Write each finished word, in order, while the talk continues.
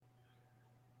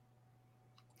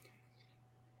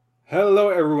Hello,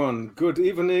 everyone. Good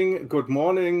evening, good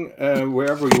morning,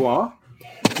 wherever you are.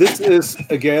 This is,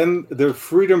 again, the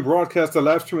Freedom Broadcaster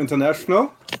Livestream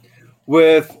International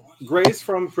with Grace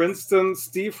from Princeton,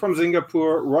 Steve from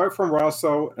Singapore, Roy from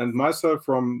Warsaw, and myself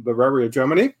from Bavaria,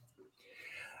 Germany.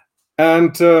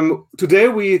 And today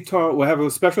we have a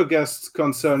special guest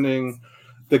concerning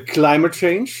the climate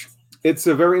change. It's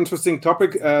a very interesting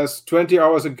topic, as 20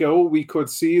 hours ago we could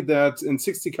see that in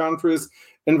 60 countries,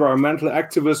 environmental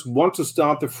activists want to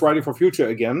start the Friday for Future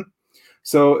again.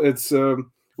 So it's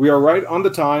we are right on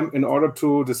the time in order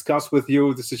to discuss with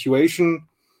you the situation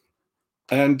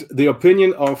and the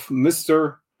opinion of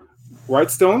Mr.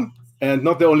 Wrightstone, and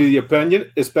not only the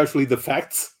opinion, especially the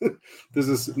facts. This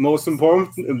is most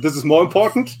important. This is more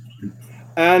important.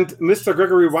 And Mr.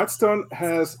 Gregory Wrightstone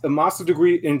has a master's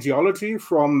degree in geology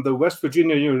from the West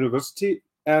Virginia University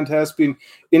and has been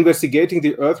investigating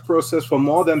the Earth process for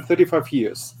more than 35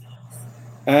 years.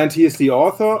 And he is the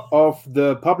author of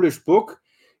the published book,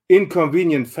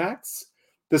 Inconvenient Facts,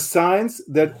 the Science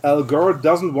That Al Gore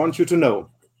Doesn't Want You to Know.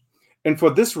 And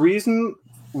for this reason,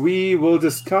 we will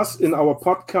discuss in our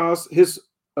podcast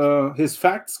his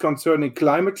facts concerning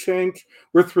climate change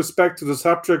with respect to the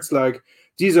subjects like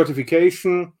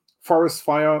desertification, forest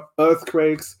fire,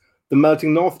 earthquakes, the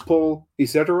melting North Pole,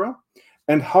 etc.,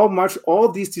 and how much all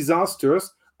these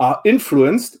disasters are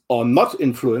influenced or not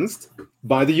influenced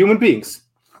by the human beings.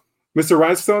 Mr.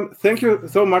 Wrightstone, thank you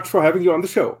so much for having you on the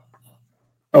show.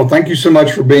 Oh, thank you so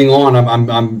much for being on.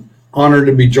 I'm honored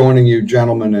to be joining you,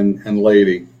 gentlemen and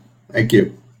lady. Thank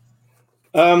you.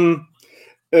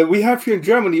 We have here in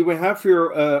Germany, we have here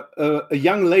a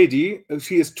young lady.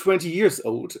 She is 20 years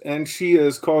old, and she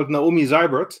is called Naomi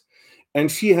Seibert,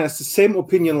 and she has the same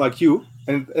opinion like you,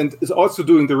 and is also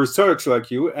doing the research like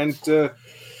you. And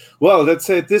well, let's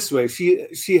say it this way: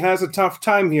 she has a tough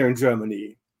time here in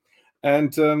Germany.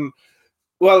 And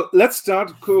well, let's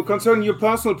start concerning your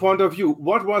personal point of view.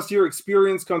 What was your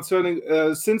experience concerning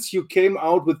since you came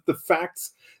out with the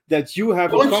facts that you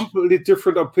have a completely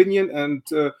different opinion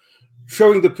and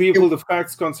showing the people the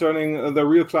facts concerning the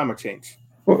real climate change?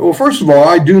 Well, first of all,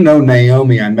 I do know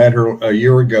Naomi. I met her a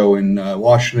year ago in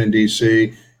Washington,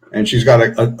 D.C., and she's got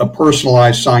a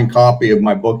personalized signed copy of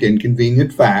my book,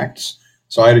 Inconvenient Facts.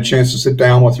 So I had a chance to sit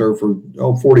down with her for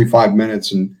 45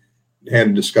 minutes and had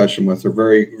a discussion with her.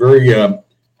 Very, very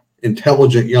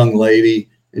intelligent young lady,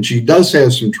 and she does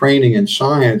have some training in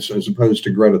science as opposed to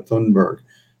Greta Thunberg.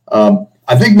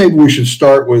 I think maybe we should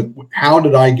start with how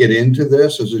did I get into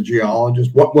this as a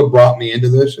geologist? What brought me into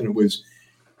this? And it was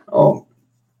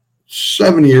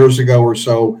 7 years ago or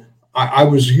so. I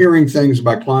was hearing things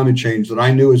about climate change that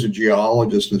I knew as a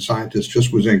geologist and scientist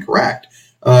just was incorrect.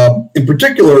 In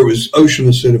particular, it was ocean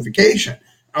acidification.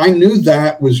 I knew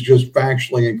that was just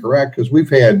factually incorrect because we've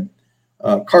had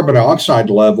carbon dioxide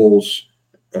levels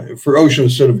for ocean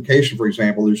acidification, for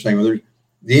example. They're saying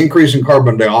the increase in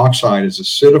carbon dioxide is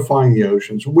acidifying the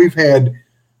oceans. We've had,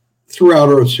 throughout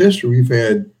Earth's history, we've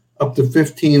had up to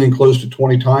 15 and close to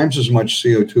 20 times as much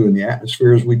CO2 in the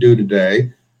atmosphere as we do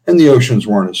today. And the oceans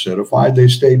weren't acidified. They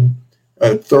stayed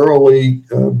thoroughly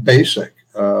basic,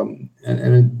 and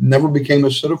it never became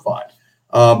acidified.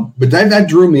 But that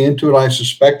drew me into it. I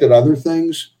suspected other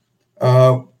things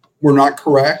were not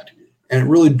correct, and it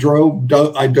really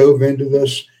I dove into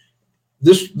this.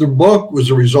 The book was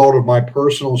a result of my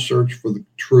personal search for the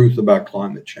truth about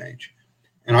climate change.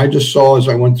 And I just saw, as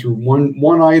I went through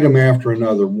one item after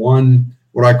another,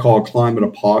 what I call climate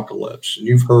apocalypse. And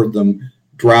you've heard them: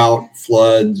 drought,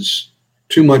 floods,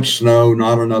 too much snow,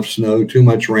 not enough snow, too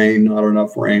much rain, not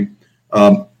enough rain.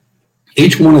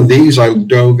 Each one of these I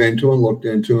dove into and looked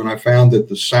into, and I found that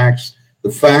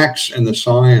the facts and the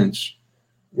science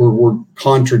were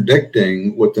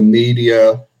contradicting what the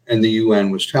media and the UN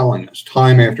was telling us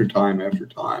time after time after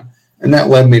time. And that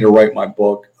led me to write my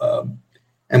book.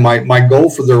 And my goal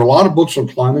there are a lot of books on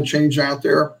climate change out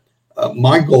there.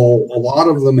 My goal, a lot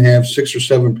of them have 6 or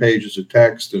 7 pages of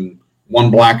text and one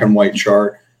black and white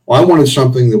chart. Well, I wanted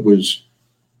something that was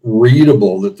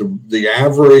readable, that the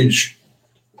average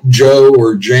Joe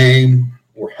or Jane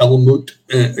or Helmut,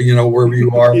 wherever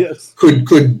you are, yes, could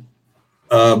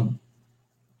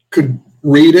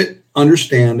read it,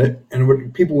 understand it,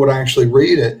 and people would actually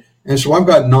read it. And so I've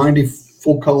got 90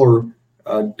 full color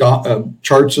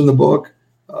charts in the book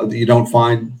that you don't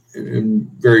find in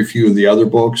very few of the other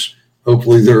books.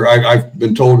 Hopefully I've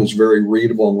been told it's very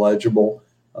readable and legible.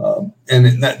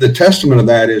 And the testament of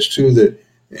that is too, that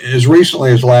as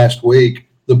recently as last week,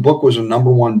 the book was a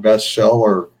 #1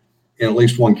 bestseller in at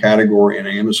least one category in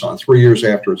Amazon 3 years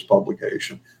after its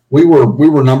publication. We were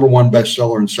 #1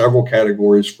 bestseller in several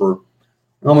categories for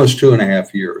almost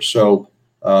 2.5 years. So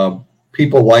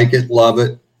people like it, love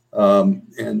it.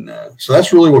 So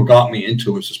that's really what got me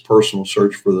into it, was this personal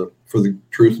search for the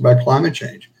truth about climate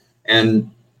change.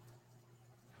 And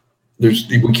we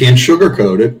can't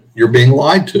sugarcoat it. You're being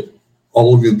lied to.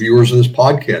 All of the viewers of this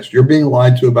podcast, you're being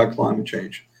lied to about climate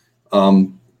change.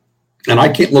 And I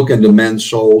can't look into men's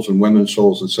souls and women's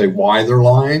souls and say why they're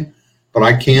lying, but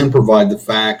I can provide the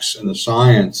facts and the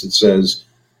science that says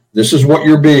this is what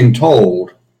you're being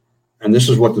told, and this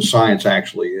is what the science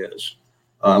actually is.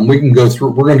 We can go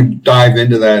through, we're going to dive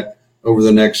into that over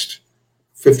the next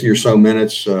 50 or so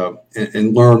minutes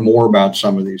and learn more about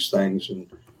some of these things. And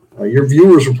your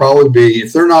viewers will probably be,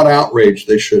 if they're not outraged,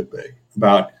 they should be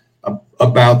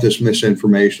about this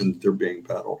misinformation that they're being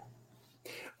peddled.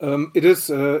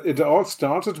 It all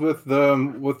started with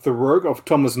the work of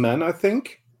Thomas Mann, I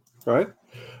think, right?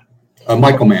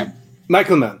 Michael Mann.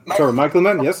 Michael Mann. Sorry, Michael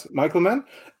Mann. Yes, Michael Mann.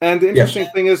 And the interesting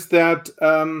thing is that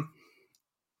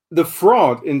the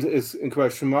fraud in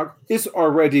question mark is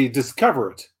already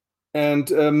discovered, and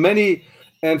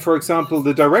for example,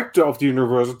 the director of the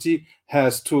university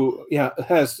has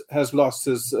lost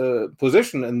his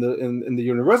position in the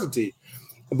university.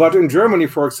 But in Germany,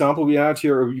 for example, we had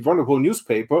here a wonderful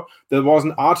newspaper. There was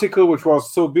an article which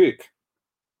was so big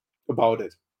about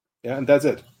it, and that's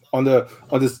it on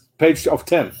this page of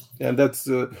 10, and that's.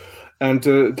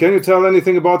 Can you tell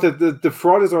anything about it? The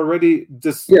fraud is already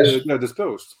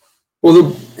disclosed.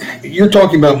 Well, you're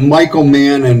talking about Michael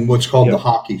Mann and what's called the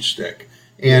hockey stick.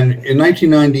 And in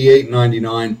 1998 and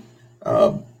 99,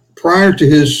 prior to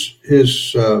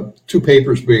his two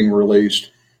papers being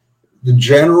released, the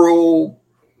general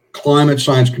climate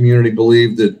science community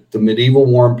believed that the medieval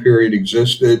warm period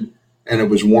existed and it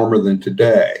was warmer than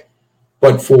today.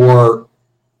 But for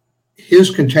his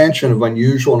contention of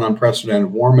unusual and unprecedented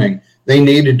warming, they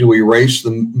needed to erase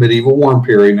the medieval warm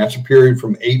period, and that's a period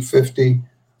from 850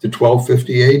 to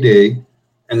 1250 AD,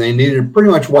 and they needed to pretty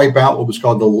much wipe out what was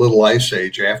called the Little Ice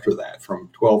Age after that, from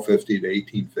 1250 to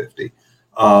 1850.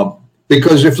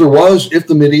 Because if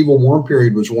the medieval warm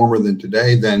period was warmer than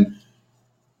today, then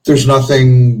there's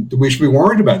nothing that we should be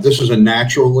worried about. This is a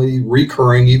naturally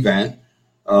recurring event,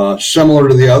 similar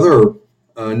to the other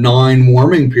 9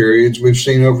 warming periods we've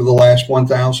seen over the last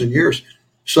 1,000 years.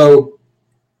 So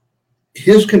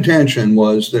his contention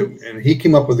was that, and he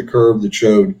came up with a curve that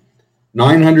showed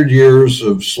 900 years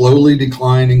of slowly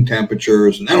declining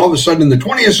temperatures, and then all of a sudden in the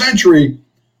 20th century,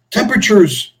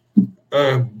 temperatures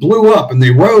blew up and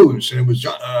they rose, and it's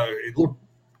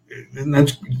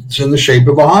in the shape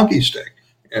of a hockey stick.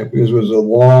 Because it was a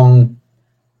long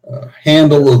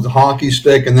handle of the hockey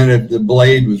stick, and then the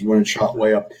blade was when it shot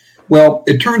way up. Well,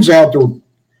 it turns out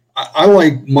I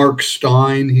like Mark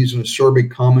Stein. He's an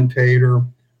Acerbic commentator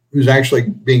who's actually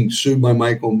being sued by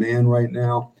Michael Mann right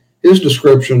now. His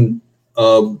description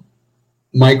of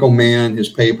Michael Mann, his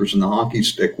papers, and the hockey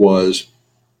stick was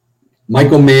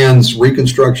Michael Mann's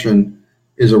reconstruction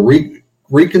is a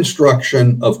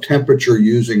reconstruction of temperature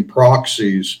using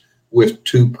proxies with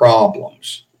 2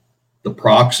 problems: the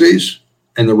proxies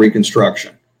and the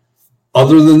reconstruction.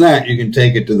 Other than that, you can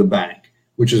take it to the bank,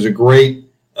 which is a great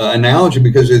analogy,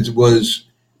 because it was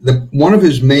one of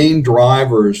his main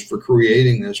drivers for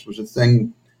creating this was a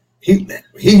thing. He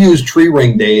used tree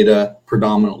ring data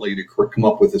predominantly to come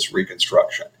up with this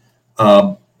reconstruction.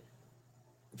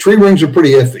 Tree rings are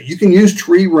pretty iffy. You can use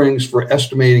tree rings for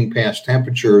estimating past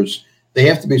temperatures. They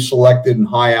have to be selected in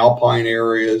high alpine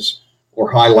areas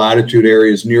or high latitude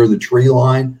areas near the tree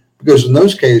line, because in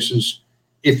those cases,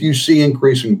 if you see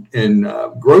increase in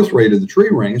growth rate of the tree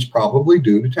ring, it's probably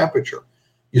due to temperature.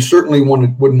 You certainly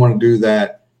wouldn't want to do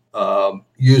that,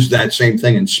 use that same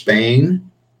thing in Spain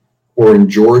or in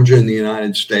Georgia in the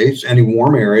United States, any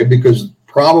warm area, because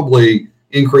probably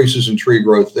increases in tree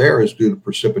growth there is due to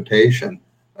precipitation,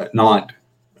 not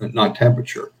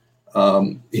temperature.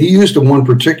 He used one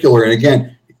particular, and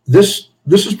again, this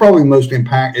is probably the most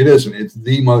it's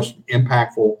the most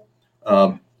impactful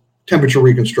temperature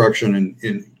reconstruction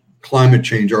in climate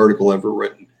change article ever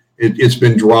written. It's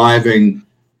been driving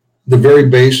the very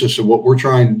basis of what we're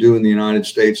trying to do in the United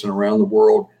States and around the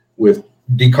world with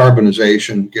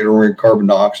decarbonization, getting rid of carbon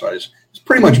dioxide. It's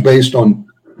pretty much based on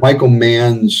Michael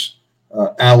Mann's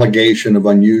allegation of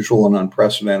unusual and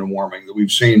unprecedented warming, that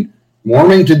we've seen.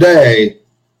 Warming today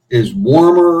is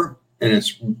warmer, and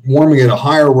it's warming at a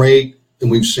higher rate than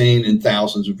we've seen in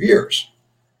thousands of years.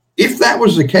 If that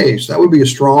was the case, that would be a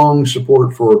strong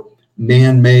support for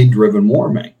man-made driven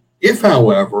warming. If,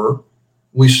 however,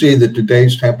 we see that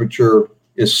today's temperature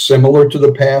is similar to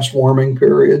the past warming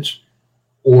periods,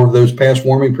 or those past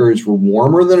warming periods were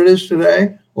warmer than it is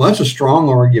today, well, that's a strong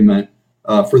argument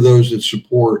for those that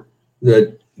support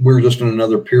that we're just in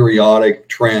another periodic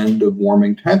trend of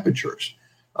warming temperatures.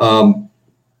 But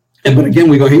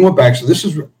again, he went back. So this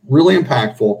is really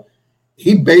impactful.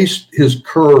 He based his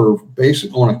curve based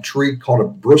on a tree called a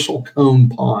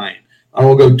bristlecone pine. I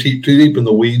won't go too deep in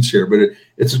the weeds here, but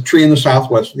it's a tree in the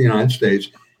southwest of the United States.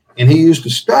 And he used a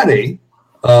study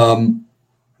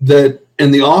that,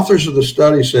 and the authors of the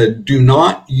study said, do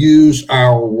not use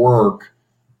our work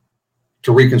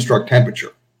to reconstruct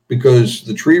temperature, because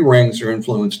the tree rings are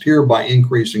influenced here by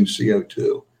increasing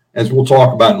CO2. As we'll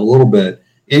talk about in a little bit,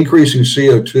 increasing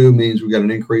CO2 means we've got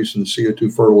an increase in the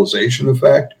CO2 fertilization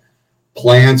effect.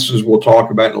 Plants, as we'll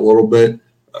talk about in a little bit,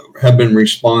 have been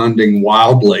responding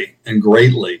wildly and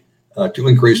greatly to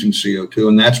increasing CO2,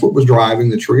 and that's what was driving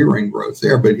the tree ring growth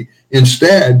there. But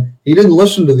instead, he didn't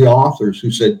listen to the authors who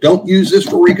said, don't use this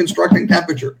for reconstructing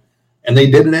temperature, and they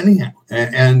did it anyhow.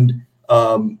 And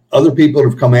other people that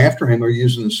have come after him are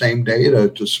using the same data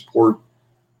to support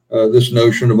this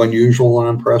notion of unusual and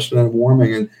unprecedented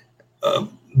warming. And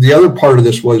the other part of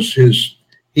this was he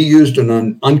used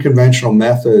an unconventional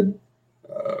method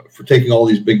for taking all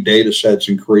these big data sets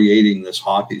and creating this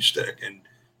hockey stick. And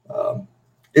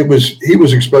he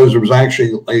was exposed. There was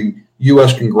actually a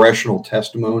U.S. congressional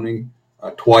testimony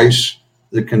twice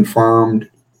that confirmed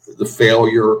the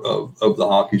failure of the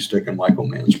hockey stick and Michael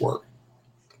Mann's work.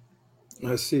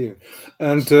 I see.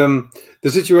 And the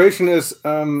situation is,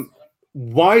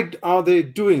 why are they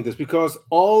doing this? Because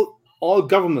all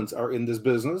governments are in this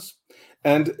business,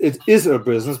 and it is a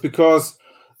business because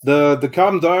the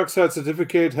carbon dioxide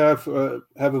certificate have a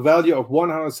value of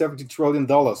 $170 trillion.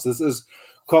 This is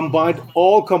combined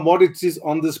all commodities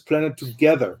on this planet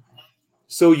together.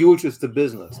 So huge is the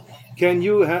business. Do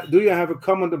you have a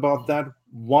comment about that?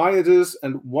 Why it is,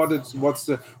 and what's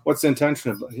the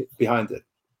intention behind it?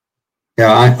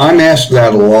 Yeah, I'm asked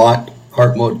that a lot,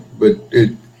 Hartmut, but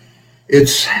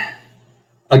it's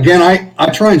again, I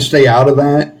try and stay out of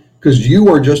that, because you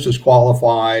are just as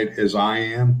qualified as I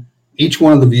am. Each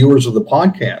one of the viewers of the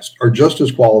podcast are just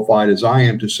as qualified as I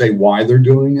am to say why they're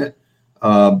doing it.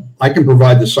 I can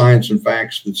provide the science and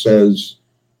facts that says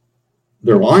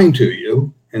they're lying to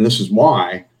you, and this is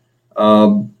why.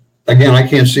 Again, I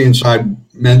can't see inside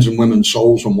men's and women's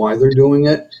souls on why they're doing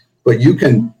it, but we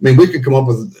could come up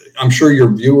with, I'm sure your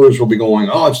viewers will be going,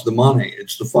 oh, it's the money,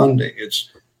 it's the funding,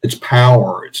 it's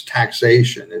power, it's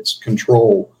taxation, it's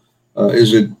control.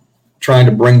 Is it trying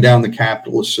to bring down the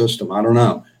capitalist system? I don't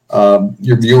know.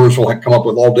 Your viewers will come up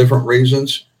with all different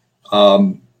reasons.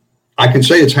 I can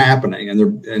say it's happening,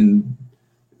 and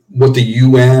what the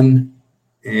UN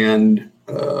and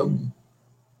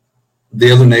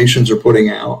the other nations are putting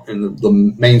out and the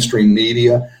mainstream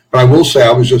media. But I will say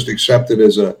I was just accepted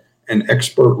as an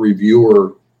expert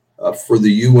reviewer for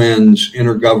the UN's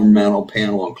Intergovernmental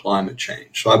Panel on Climate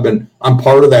Change. So I'm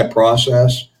part of that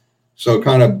process. So it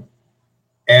kind of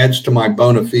adds to my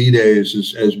bona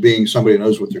fides as being somebody who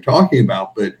knows what they're talking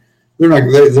about, but they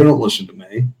don't listen to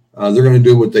me. They're going to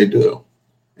do what they do.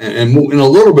 And in a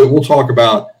little bit, we'll talk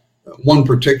about one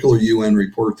particular UN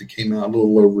report that came out a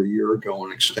little over a year ago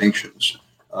on extinctions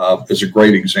as a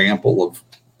great example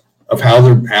of how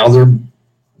they're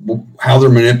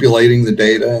manipulating the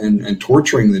data and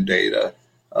torturing the data.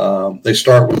 They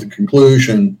start with the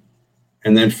conclusion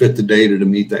and then fit the data to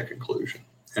meet that conclusion.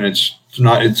 And it's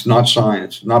not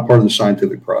science, it's not part of the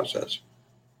scientific process.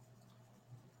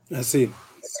 I see.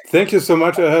 Thank you so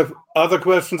much. I have other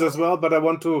questions as well, but I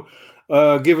want to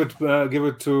give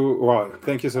it to Roy.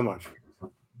 Thank you so much.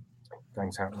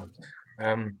 Thanks, Hartmut.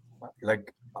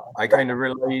 I kind of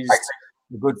realized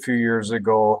a good few years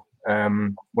ago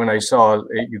when I saw,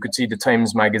 you could see the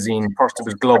Times magazine. First it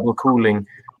was global cooling,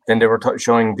 then they were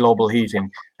showing global heating,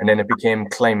 and then it became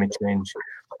climate change.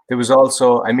 There was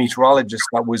also a meteorologist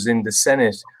that was in the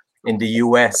Senate in the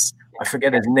US. I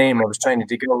forget his name. I was trying to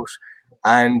dig out.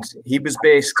 And he was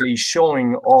basically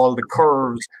showing all the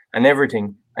curves and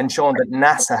everything and showing that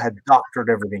NASA had doctored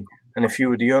everything and a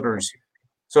few of the others.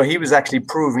 So he was actually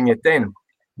proving it then.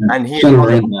 And he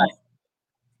Senator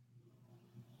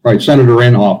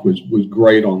Inhofe was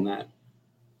great on that.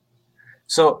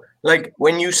 So like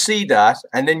when you see that,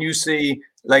 and then you see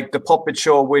like the puppet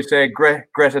show with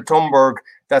Greta Thunberg,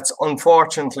 that's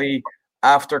unfortunately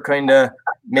after kind of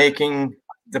making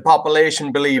the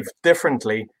population believe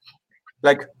differently.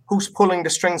 Like, who's pulling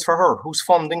the strings for her? Who's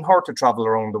funding her to travel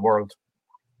around the world?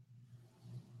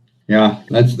 Yeah,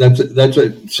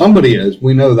 somebody is.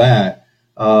 We know that.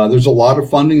 There's a lot of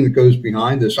funding that goes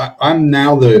behind this. I'm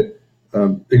now the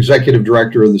executive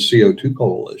director of the CO2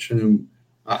 Coalition, and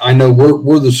I know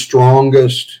we're the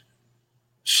strongest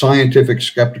scientific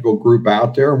skeptical group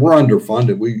out there. We're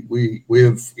underfunded. We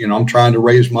have, I'm trying to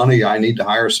raise money. I need to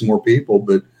hire some more people,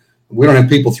 but we don't have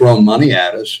people throwing money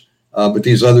at us. But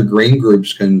these other green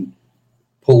groups can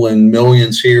pull in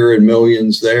millions here and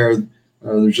millions there.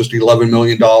 There's just $11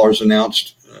 million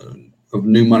announced of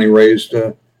new money raised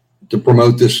to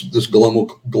promote this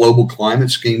global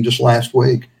climate scheme just last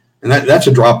week. And that's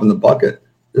a drop in the bucket.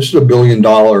 This is $1 billion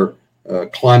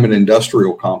climate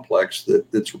industrial complex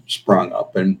that's sprung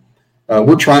up. And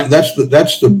we're trying, that's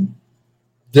the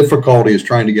difficulty, is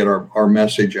trying to get our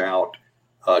message out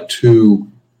to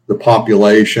the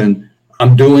population.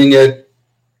 I'm doing it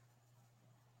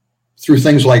through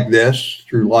things like this,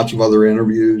 through lots of other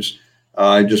interviews.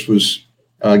 I just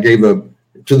gave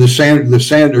to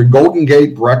the Golden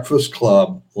Gate Breakfast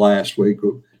Club last week.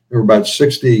 There were about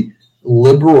 60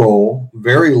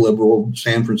 very liberal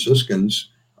San Franciscans.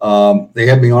 They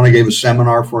had me on. I gave a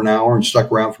seminar for an hour and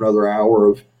stuck around for another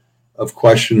hour of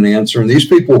question and answer. And these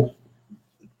people,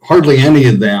 hardly any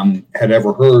of them had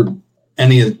ever heard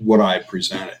any of what I had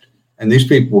presented. And these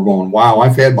people were going, wow,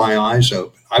 I've had my eyes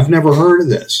open. I've never heard of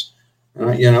this.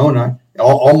 And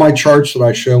all my charts that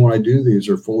I show when I do these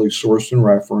are fully sourced and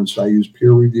referenced. I use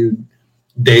peer-reviewed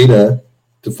data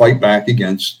to fight back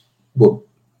against what,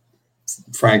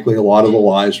 frankly, a lot of the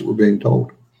lies that were being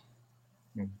told.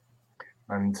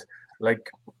 And like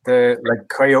the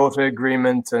Kyoto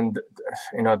Agreement, and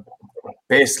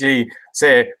basically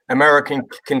say America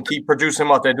can keep producing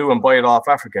what they do and buy it off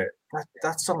Africa.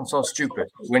 That sounds so stupid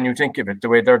when you think of it, the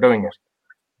way they're doing it.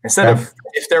 Instead of,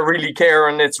 if they really care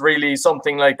and it's really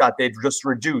something like that, they'd just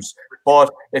reduce.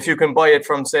 But if you can buy it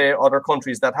from, say, other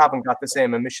countries that haven't got the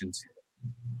same emissions.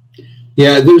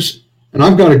 Yeah, and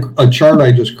I've got a chart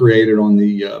I just created on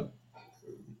the,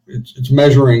 it's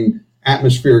measuring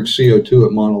atmospheric CO2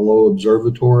 at Mauna Loa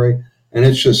Observatory, and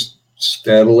it's just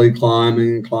steadily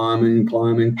climbing.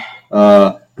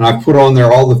 And I've put on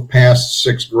there all the past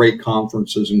 6 great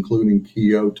conferences, including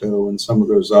Kyoto and some of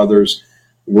those others,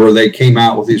 where they came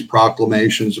out with these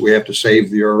proclamations that we have to save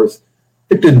the Earth.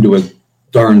 It didn't do a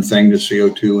darn thing to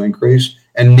CO2 increase.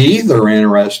 And neither,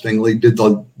 interestingly, did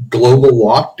the global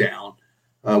lockdown.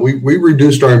 We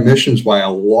reduced our emissions by a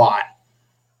lot,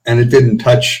 and it didn't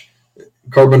touch.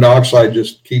 Carbon dioxide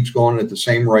just keeps going at the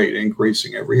same rate,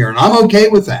 increasing every year. And I'm okay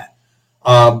with that.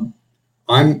 I'm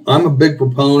a big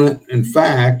proponent. In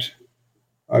fact,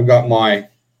 I got my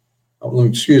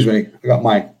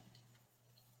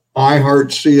I Heart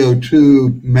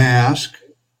CO2 mask.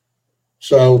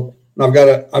 So I've got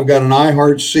an I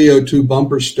Heart CO2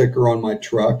 bumper sticker on my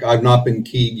truck. I've not been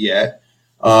keyed yet.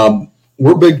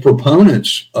 We're big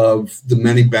proponents of the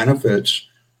many benefits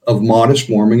of modest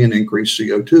warming and increased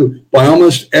CO2. By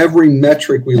almost every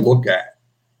metric we look at,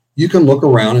 you can look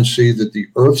around and see that the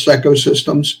Earth's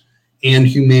ecosystems and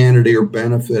humanity are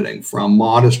benefiting from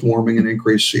modest warming and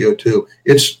increased CO2.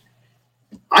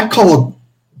 I call it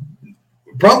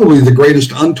probably the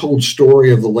greatest untold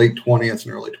story of the late 20th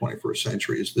and early 21st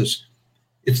century. It's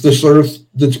this Earth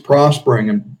that's prospering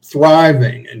and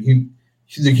thriving, and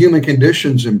the human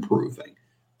condition's improving.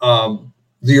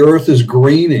 The Earth is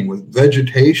greening, with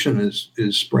vegetation is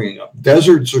springing up.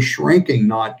 Deserts are shrinking,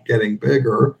 not getting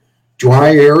bigger.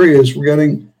 Dry areas,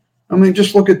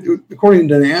 just look at, according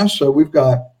to NASA, we've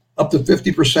got up to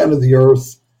 50% of the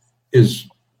Earth is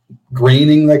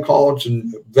greening, they call it,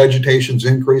 and vegetation's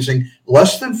increasing.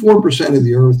 Less than 4% of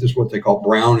the Earth is what they call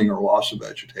browning, or loss of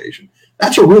vegetation.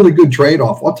 That's a really good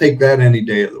trade-off. I'll take that any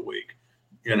day of the week,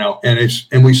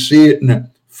 and we see it in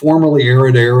formerly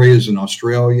arid areas in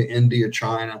Australia, India,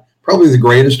 China. Probably the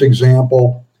greatest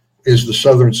example is the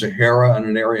Southern Sahara and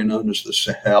an area known as the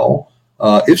Sahel.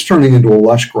 It's turning into a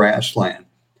lush grassland.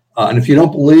 And if you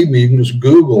don't believe me, you can just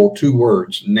Google 2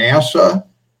 words, NASA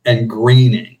and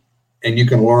greening, and you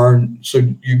can learn. So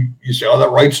you say, oh, that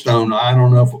Wrightstone, I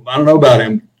don't know about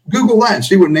him. Google that and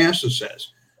see what NASA says.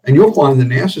 And you'll find that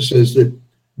NASA says that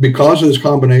because of this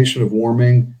combination of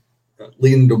warming,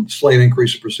 leading to slight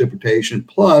increase of precipitation,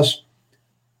 plus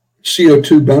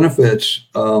CO2 benefits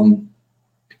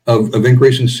of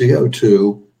increasing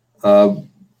CO2,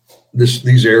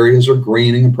 these areas are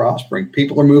greening and prospering.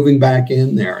 People are moving back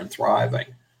in there and thriving.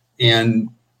 And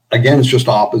again, it's just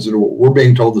opposite of what we're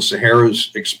being told. The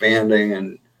Sahara's expanding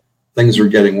and things are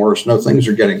getting worse. No, things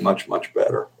are getting much, much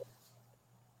better.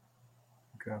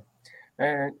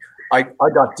 Okay. I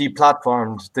got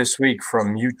deplatformed this week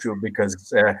from YouTube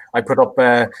because I put up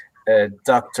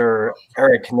Dr.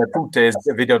 Eric Napute's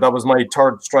video. That was my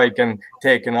 3rd strike and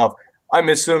taken off. I'm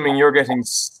assuming you're getting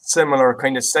similar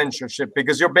kind of censorship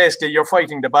because you're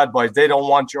fighting the bad boys. They don't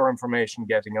want your information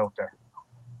getting out there.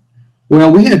 Well,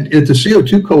 we had at the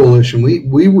CO2 Coalition,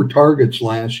 we were targets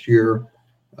last year.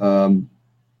 The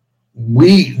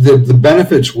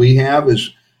benefits we have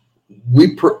is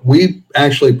we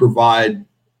actually provide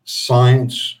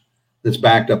science that's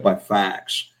backed up by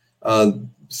facts.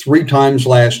 3 times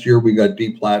last year we got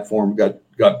deplatformed,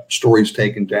 got stories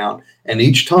taken down, and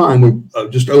each time we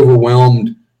just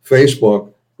overwhelmed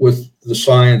Facebook with the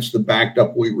science that backed up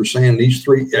what we were saying.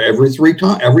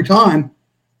 Every time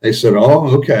they said,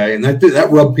 "Oh, okay," and that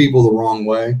rubbed people the wrong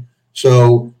way.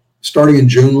 So starting in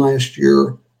June last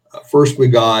year, first we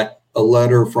got a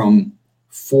letter from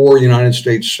 4 United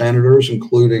States senators,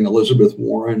 including Elizabeth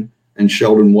Warren and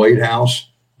Sheldon Whitehouse,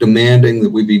 demanding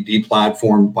that we be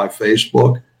deplatformed by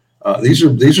Facebook. These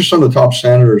are some of the top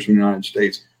senators in the United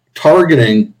States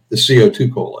targeting the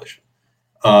CO2 Coalition.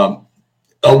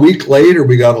 A week later,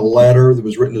 we got a letter that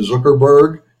was written to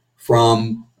Zuckerberg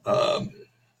from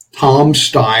Tom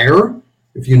Steyer.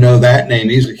 If you know that name,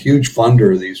 he's a huge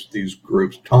funder of these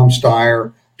groups. Tom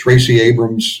Steyer, Tracy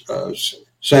Abrams,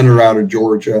 senator out of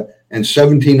Georgia, and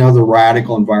 17 other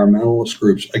radical environmentalist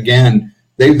groups. Again,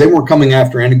 they weren't coming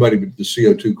after anybody but the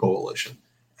CO2 Coalition.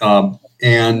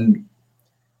 And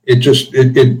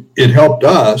it helped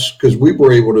us because we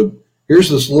were able to, here's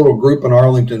this little group in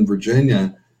Arlington,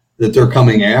 Virginia, that they're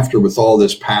coming after with all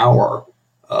this power.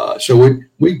 So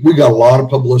we got a lot of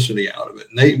publicity out of it.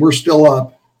 And we're still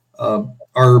up.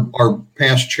 Our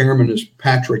past chairman is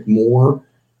Patrick Moore,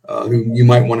 who you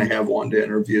might want to have on to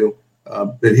interview.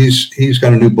 But he's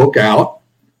got a new book out.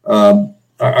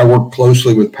 I work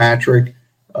closely with Patrick.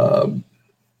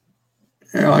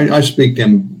 I speak to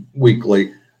him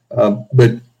weekly,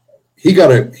 but he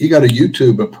got a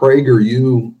YouTube, a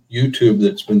PragerU YouTube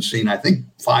that's been seen, I think,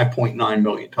 5.9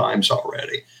 million times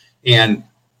already, and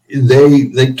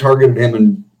they targeted him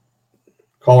and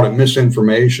called it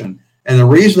misinformation. And the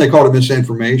reason they called it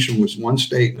misinformation was one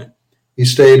statement. He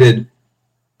stated,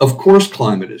 "Of course,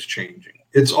 climate is changing.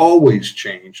 It's always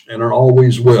changed, and it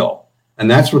always will." And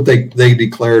that's what they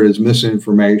declared as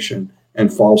misinformation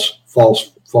and false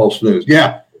news.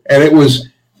 Yeah, and it was,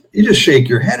 you just shake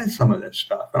your head at some of this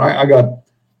stuff. And I got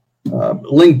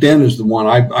LinkedIn is the one.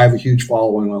 I have a huge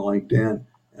following on LinkedIn,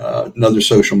 another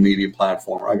social media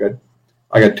platform. I got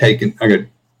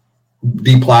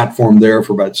deplatformed there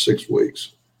for about 6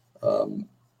 weeks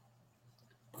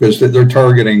because they're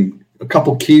targeting a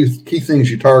couple key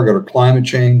things you target are climate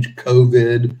change,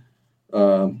 COVID.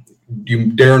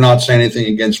 You dare not say anything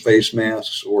against face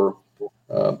masks or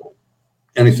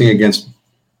anything against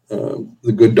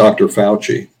the good Dr.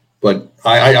 Fauci. But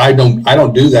I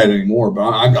don't do that anymore. But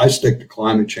I stick to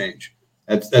climate change.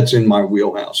 That's in my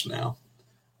wheelhouse now.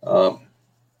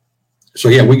 So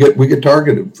yeah, we get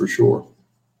targeted for sure.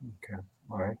 Okay,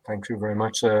 all right. Thank you very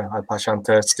much. I'll pass on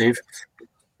to Steve.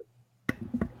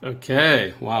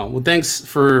 Okay. Wow. Well, thanks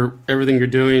for everything you're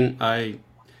doing. I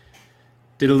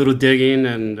did a little digging,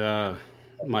 and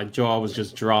my jaw was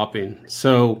just dropping.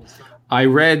 So I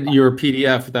read your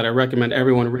PDF that I recommend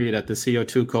everyone read at the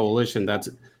CO2 Coalition. That's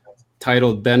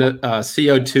titled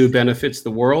CO2 Benefits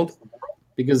the World,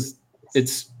 because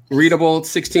it's readable. It's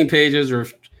 16 pages,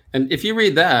 and if you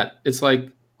read that, it's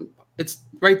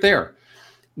right there.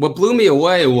 What blew me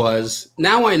away was,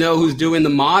 now I know who's doing the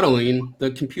modeling,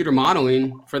 the computer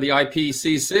modeling for the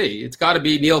IPCC. It's got to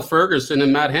be Neil Ferguson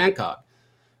and Matt Hancock.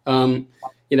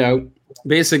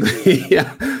 Basically,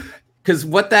 yeah. Because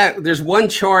there's one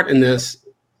chart in this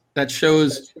that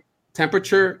shows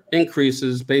temperature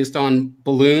increases based on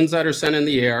balloons that are sent in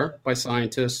the air by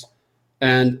scientists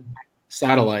and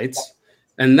satellites.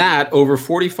 And that over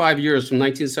 45 years from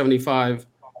 1975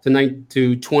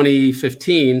 to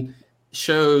 2015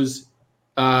 shows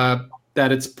that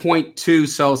it's 0.2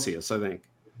 Celsius, I think,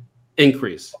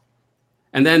 increase.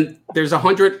 And then there's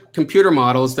 100 computer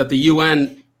models that the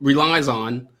UN relies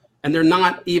on, and they're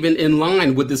not even in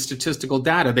line with the statistical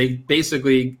data. They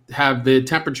basically have the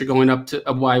temperature going up to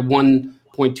by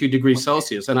 1.2 degrees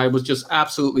Celsius. And I was just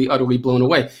absolutely, utterly blown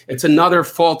away. It's another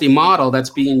faulty model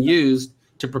that's being used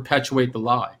to perpetuate the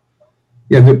lie.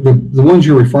 Yeah, the ones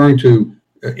you're referring to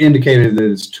indicated that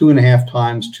it's 2.5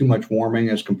 times too much warming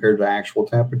as compared to actual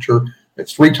temperature.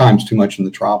 It's 3 times too much in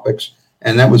the tropics.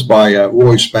 And that was by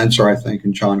Roy Spencer, I think,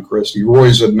 and John Christie.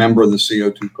 Roy's a member of the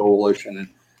CO2 Coalition,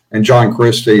 and John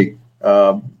Christie,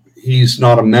 he's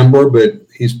not a member, but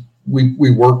we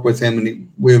work with him,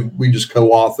 and we just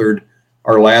co-authored.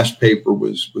 Our last paper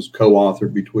was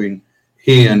co-authored between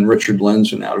he and Richard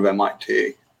Lindzen out of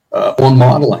MIT on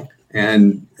modeling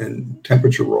and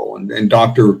temperature roll. And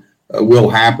Dr. Will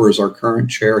Happer is our current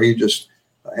chair. He just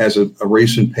has a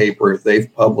recent paper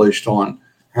they've published on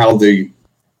how okay,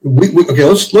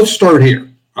 let's start here.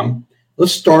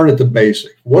 let's start at the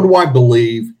basics. What do I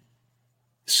believe?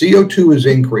 CO2 is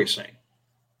increasing.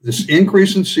 This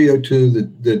increase in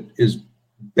CO2 that is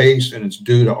based and it's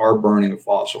due to our burning of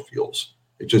fossil fuels.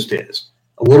 It just is.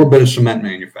 A little bit of cement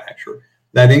manufacture.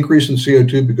 That increase in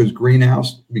CO2 because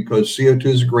CO2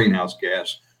 is a greenhouse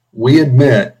gas. We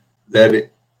admit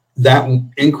that that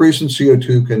increase in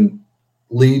CO2 can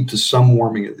lead to some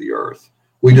warming of the earth.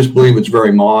 We just believe it's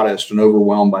very modest and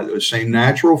overwhelmed by those same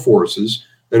natural forces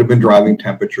that have been driving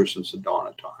temperature since the dawn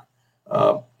of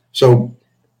time. So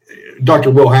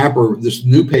Dr. Will Happer, this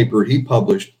new paper he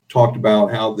published, talked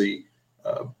about how the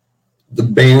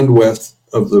bandwidth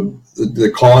of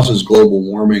the causes global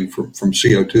warming from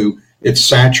CO2, it's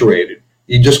saturated.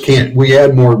 You just can't, we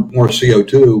add more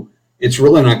CO2, it's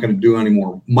really not going to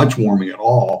do much warming at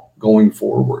all going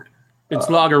forward. It's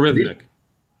logarithmic.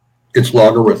 It's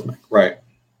logarithmic, right.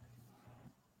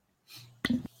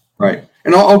 Right.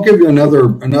 And I'll give you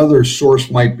another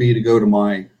source might be to go to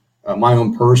my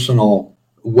own personal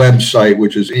website,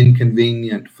 which is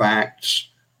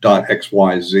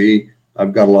inconvenientfacts.xyz.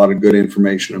 I've got a lot of good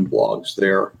information and blogs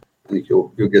there. I think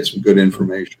you'll get some good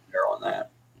information there on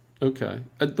that. Okay.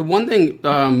 The one thing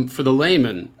for the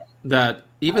layman that,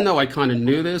 even though I kind of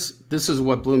knew this is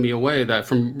what blew me away, that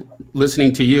from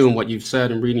listening to you and what you've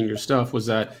said and reading your stuff, was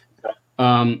that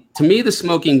to me, the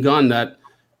smoking gun that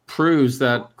proves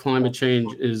that climate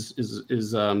change is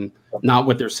not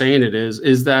what they're saying it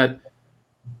is that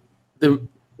the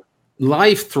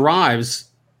life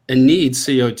thrives and needs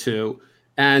CO2,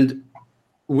 and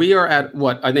we are at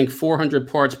what I think 400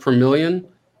 parts per million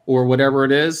or whatever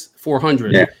it is,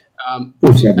 400. Yeah.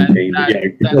 Close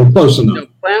enough.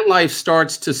 Plant life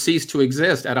starts to cease to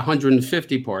exist at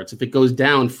 150 parts if it goes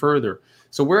down further.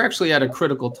 So we're actually at a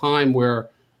critical time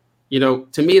where, to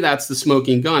me, that's the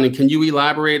smoking gun. And can you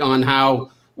elaborate on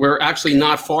how we're actually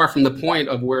not far from the point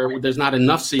of where there's not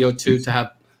enough CO2 to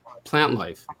have plant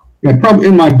life? Yeah, probably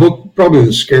in my book, probably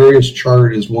the scariest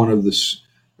chart is one of the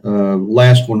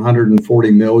last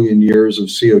 140 million years of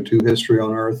CO2 history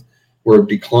on Earth, where it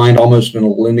declined almost in a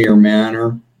linear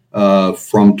manner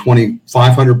from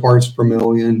 2,500 parts per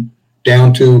million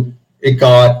down to, it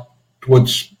got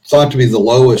what's thought to be the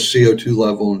lowest CO2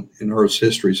 level in Earth's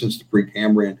history since the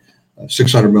Precambrian,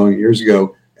 600 million years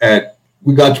ago.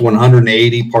 We got to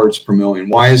 180 parts per million.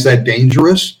 Why is that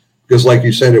dangerous? Because like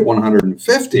you said, at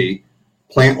 150,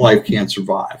 plant life can't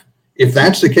survive. If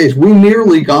that's the case, we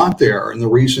nearly got there in the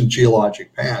recent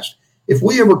geologic past. If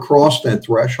we ever crossed that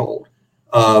threshold,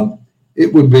 that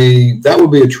would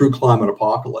be a true climate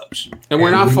apocalypse. And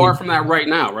we're not far from that right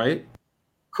now, right?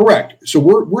 Correct. So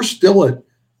we're still at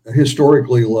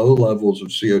historically low levels of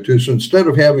CO2. So instead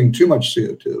of having too much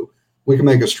CO2, we can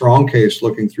make a strong case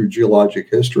looking through geologic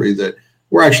history that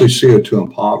we're actually CO2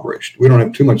 impoverished. We don't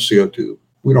have too much CO2.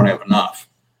 We don't have enough.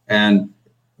 And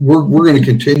we're going to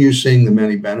continue seeing the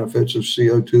many benefits of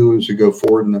CO2 as we go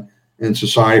forward in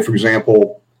society. For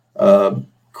example,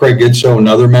 Craig Gidso,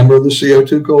 another member of the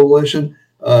CO2 Coalition,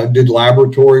 did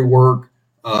laboratory work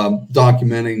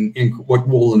documenting what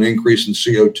will an increase in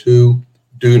CO2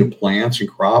 do to plants and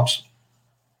crops.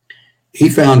 He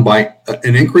found by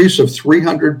an increase of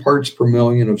 300 parts per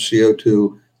million of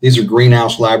CO2, these are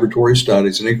greenhouse laboratory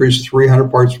studies, an increase of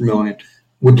 300 parts per million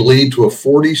would lead to a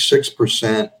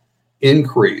 46%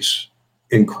 increase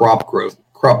in crop growth,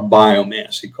 crop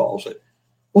biomass, he calls it.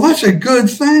 Well, that's a good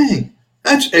thing.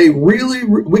 That's we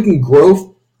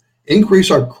can increase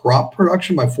our crop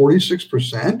production by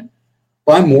 46%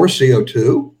 by more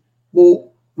CO2.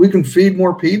 Well, we can feed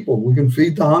more people. We can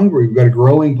feed the hungry. We've got a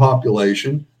growing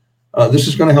population. This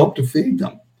is going to help to feed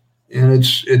them. And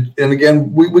and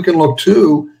again, we can look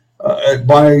too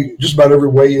by just about every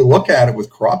way you look at it with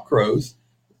crop growth.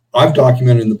 I've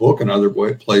documented in the book and other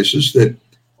places that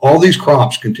all these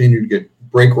crops continue to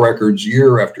break records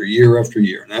year after year after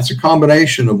year. And that's a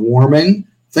combination of warming.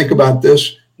 Think about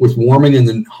this, with warming in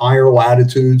the higher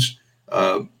latitudes,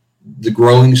 the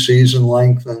growing season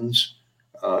lengthens.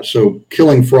 So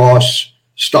killing frosts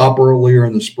stop earlier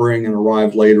in the spring and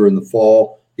arrive later in the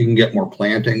fall. You can get more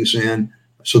plantings in.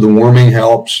 So the warming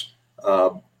helps.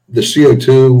 The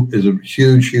CO2 is a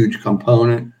huge, huge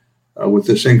component with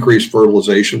this increased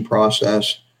fertilization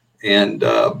process. And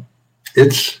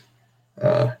it's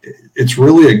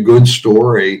really a good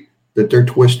story that they're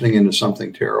twisting into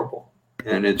something terrible.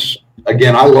 And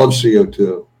again, I love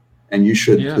CO2, and you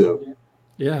should too.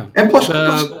 Yeah. And plus,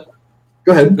 go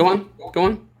ahead. Go on.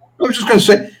 I was just going to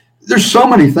say, there's so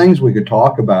many things we could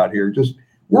talk about here.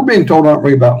 We're being told, aren't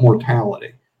we, about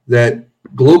mortality, that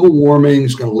global warming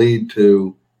is going to lead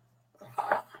to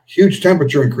huge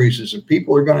temperature increases and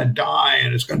people are going to die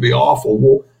and it's going to be awful.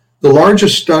 Well, The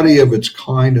largest study of its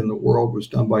kind in the world was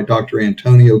done by Dr.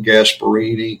 Antonio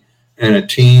Gasparini and a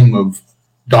team of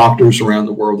doctors around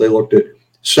the world. They looked at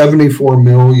 74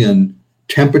 million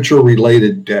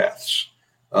temperature-related deaths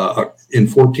in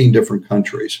 14 different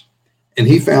countries. And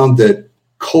he found that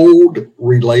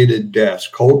cold-related deaths,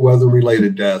 cold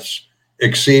weather-related deaths,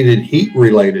 exceeded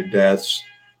heat-related deaths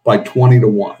by 20 to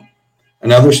 1.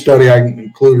 Another study I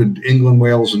included England,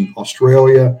 Wales, and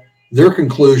Australia. Their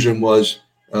conclusion was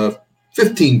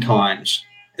 15 times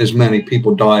as many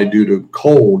people die due to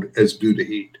cold as due to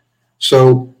heat.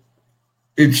 So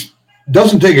it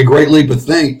doesn't take a great leap of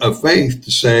faith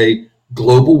to say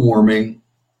global warming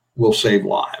will save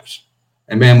lives.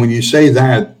 And man, when you say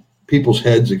that, people's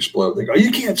heads explode. They go,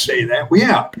 you can't say that. Well,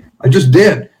 yeah, I just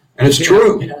did. And it's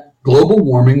true. Yeah. Global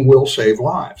warming will save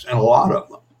lives, and a lot of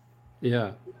them.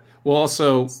 Yeah. Well,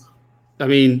 also, I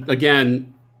mean,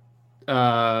 again,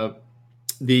 in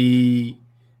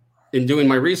doing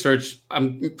my research,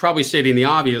 I'm probably stating the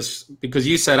obvious, because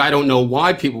you said I don't know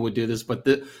why people would do this, but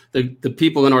the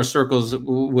people in our circles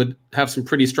would have some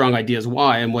pretty strong ideas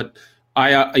why. And what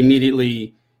I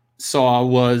immediately saw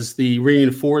was the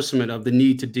reinforcement of the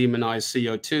need to demonize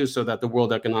CO2 so that the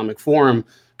World Economic Forum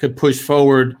could push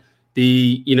forward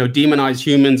demonize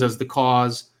humans as the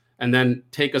cause, and then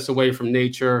take us away from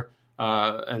nature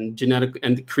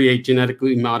and create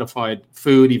genetically modified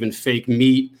food, even fake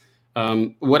meat.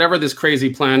 Whatever this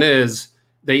crazy plan is,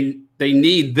 they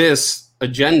need this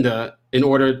agenda in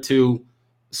order to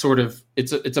sort of,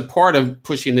 it's a part of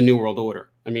pushing the New World Order.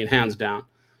 I mean, hands down.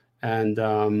 And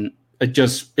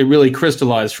it really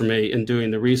crystallized for me in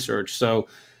doing the research. So,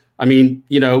 I mean,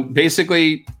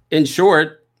 basically, in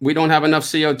short, we don't have enough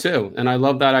CO2, and I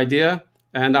love that idea.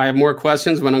 And I have more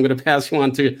questions, but I'm going to pass you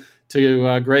on to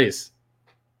Grace.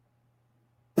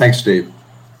 Thanks, Steve.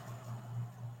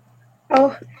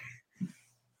 Oh.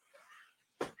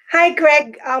 Hi,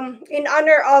 Greg. In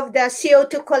honor of the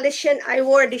CO2 coalition, I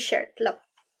wore the shirt. Look.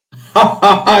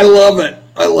 I love it.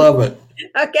 I love it.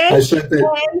 Okay.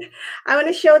 And I want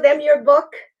to show them your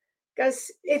book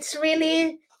because it's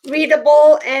really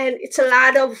readable and it's a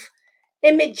lot of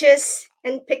images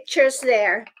and pictures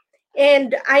there.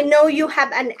 And I know you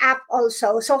have an app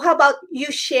also. So how about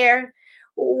you share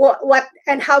what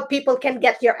and how people can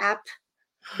get your app?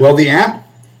 Well, the app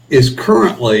is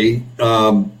currently,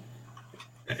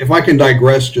 if I can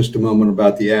digress just a moment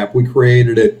about the app, we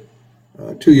created it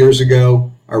 2 years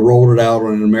ago. I rolled it out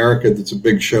in America. That's a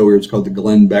big show here. It's called the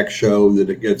Glenn Beck Show, that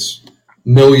it gets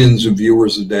millions of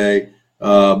viewers a day.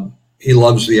 He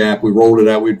loves the app. We rolled it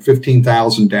out. We had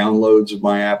 15,000 downloads of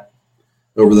my app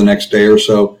over the next day or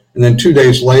so. And then 2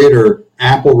 days later,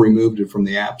 Apple removed it from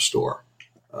the App Store.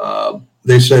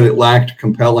 They said it lacked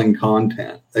compelling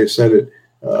content. They said it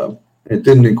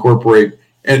didn't incorporate,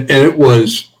 and it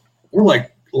was, we're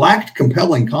like, lacked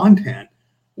compelling content.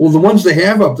 Well, the ones they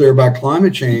have up there about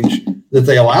climate change that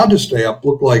they allowed to stay up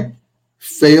look like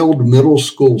failed middle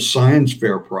school science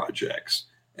fair projects.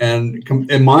 And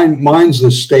mine's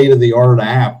the state-of-the-art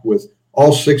app with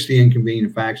all 60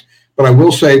 inconvenient facts. But I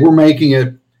will say we're making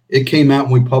it. It came out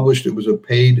when we published. It was a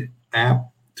paid app,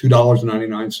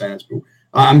 $2.99.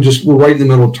 But we're right in the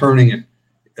middle of turning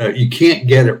it. You can't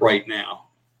get it right now.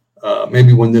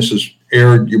 Maybe when this is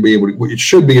aired, you'll be able to. It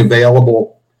should be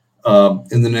available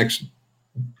in the next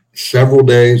several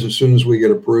days as soon as we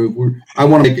get approved. I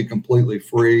want to make it completely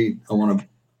free. I want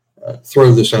to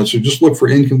throw this out. So just look for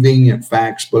Inconvenient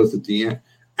Facts both at the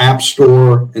App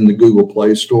Store and the Google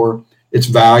Play Store. It's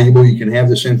valuable. You can have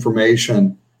this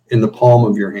information in the palm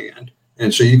of your hand.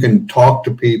 And so you can talk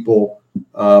to people.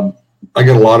 I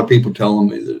get a lot of people telling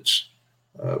me that it's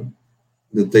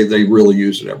that they really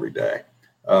use it every day.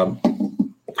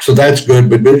 So that's good,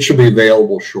 but it should be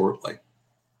available shortly.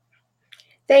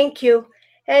 Thank you.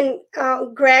 And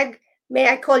Greg, may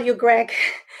I call you Greg?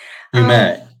 You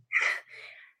may.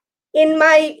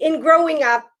 In growing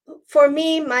up, for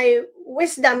me, my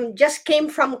wisdom just came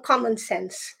from common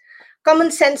sense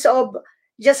of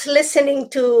just listening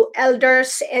to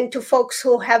elders and to folks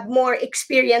who have more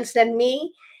experience than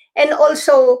me, and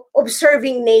also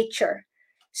observing nature.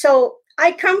 So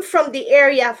I come from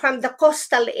the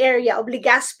coastal area of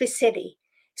Legazpi City.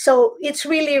 So it's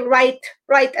really right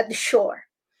at the shore.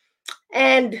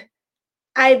 And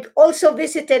I've also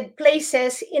visited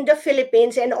places in the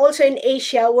Philippines and also in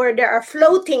Asia where there are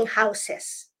floating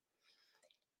houses.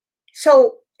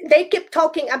 So they keep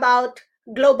talking about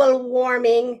global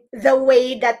warming, the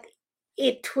way that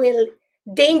it will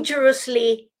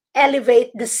dangerously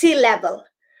elevate the sea level.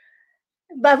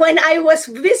 But when I was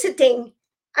visiting,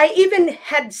 I even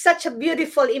had such a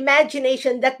beautiful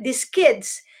imagination that these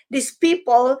kids, these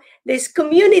people, these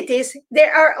communities, they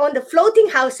are on the floating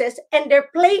houses and their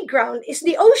playground is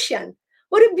the ocean.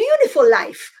 What a beautiful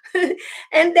life.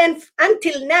 And then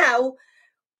until now,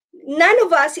 none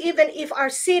of us, even if our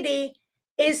city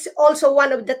is also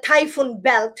one of the typhoon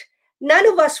belt, none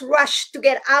of us rush to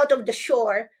get out of the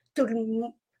shore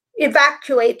to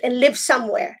evacuate and live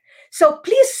somewhere. So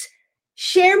please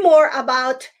share more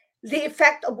about the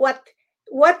effect of what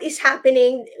is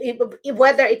happening,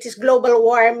 whether it is global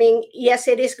warming. Yes,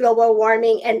 it is global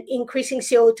warming and increasing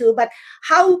CO2, but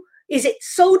how is it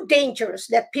so dangerous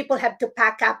that people have to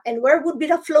pack up, and where would be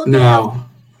the floating house?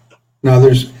 Now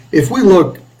if we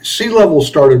look, sea level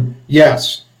started,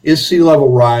 yes. Is sea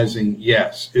level rising?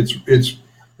 Yes. It's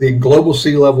the global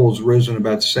sea level has risen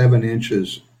about 7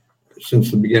 inches since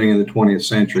the beginning of the 20th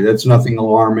century. That's nothing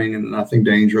alarming and nothing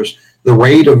dangerous. The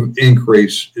rate of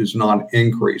increase is not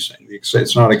increasing.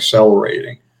 It's not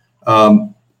accelerating.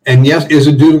 And yes, is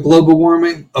it due to global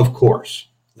warming? Of course.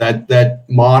 That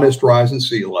modest rise in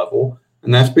sea level,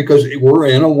 and that's because we're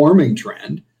in a warming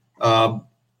trend.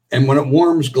 And when it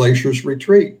warms, glaciers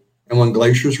retreat. And when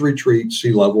glaciers retreat,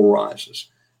 sea level rises.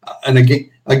 And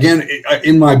again,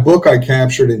 in my book I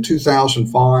captured in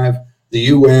 2005, the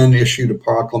UN issued a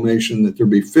proclamation that there'd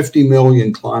be 50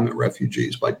 million climate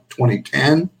refugees by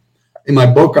 2010. In my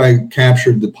book, I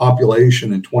captured the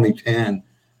population in 2010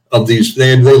 of these.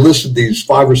 They listed these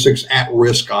 5 or 6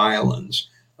 at-risk islands,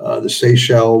 the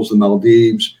Seychelles, the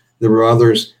Maldives. There were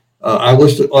others. I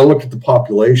looked at the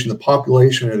population. The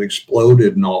population had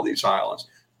exploded in all these islands.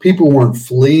 People weren't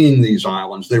fleeing these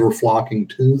islands. They were flocking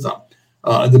to them.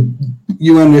 The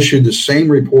UN issued the same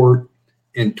report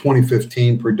in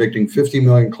 2015, predicting 50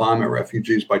 million climate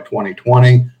refugees by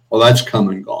 2020. Well, that's come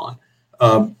and gone.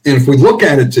 And if we look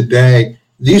at it today,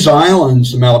 these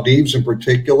islands, the Maldives in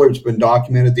particular, it's been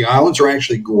documented, the islands are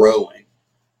actually growing.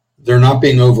 They're not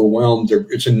being overwhelmed.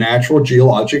 It's a natural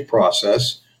geologic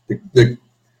process.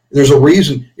 There's a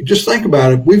reason. Just think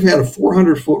about it. We've had a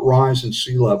 400-foot rise in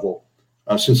sea level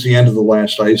since the end of the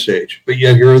last ice age. But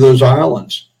yet here are those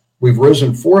islands. We've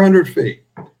risen 400 feet,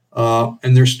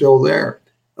 and they're still there.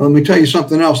 And let me tell you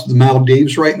something else. The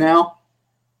Maldives right now,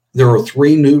 there are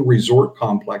 3 new resort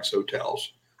complex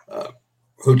hotels,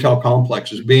 hotel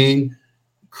complexes being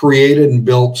created and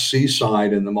built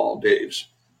seaside in the Maldives.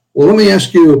 Well, let me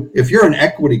ask you, if you're an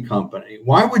equity company,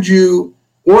 why would you,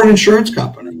 or an insurance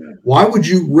company, why would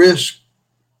you risk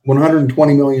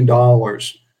 $120 million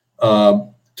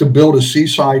to build a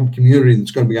seaside community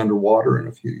that's going to be underwater in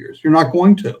a few years? You're not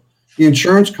going to. The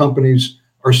insurance companies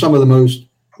are some of the most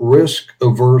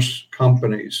risk-averse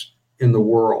companies in the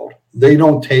world. They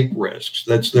don't take risks.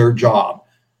 That's their job.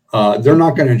 They're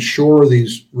not going to insure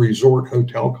these resort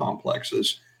hotel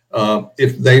complexes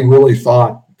if they really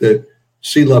thought that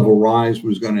sea level rise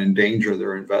was going to endanger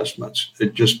their investments.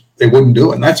 They wouldn't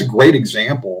do it. And that's a great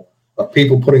example of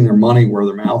people putting their money where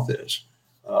their mouth is.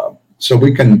 So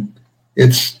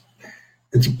it's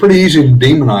pretty easy to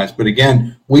demonize. But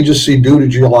again, we just see, due to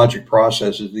geologic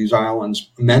processes, these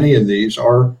islands, many of these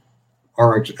are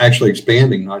actually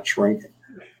expanding, not shrinking.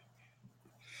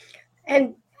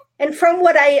 And from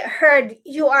what I heard,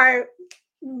 you are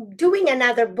doing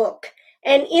another book.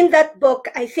 And in that book,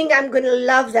 I think I'm going to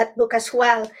love that book as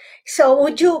well. So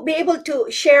would you be able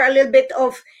to share a little bit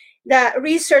of the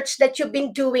research that you've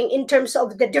been doing in terms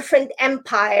of the different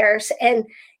empires and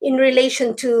in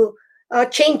relation to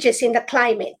changes in the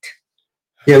climate?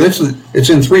 Yeah, it's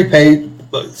in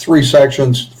 3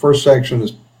 sections. The first section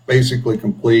is basically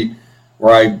complete,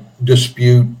 where I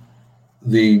dispute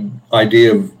the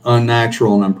idea of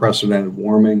unnatural and unprecedented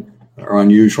warming, or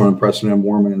unusual and unprecedented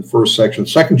warming in the first section.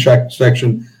 Second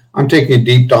section, I'm taking a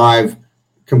deep dive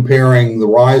comparing the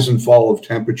rise and fall of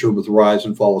temperature with the rise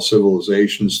and fall of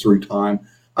civilizations through time.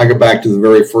 I go back to the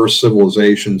very first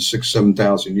civilization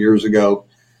 7,000 years ago.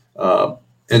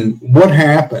 And what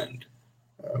happened?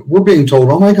 We're being told,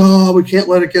 oh my God, we can't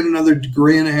let it get another 1.5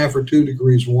 degrees or 2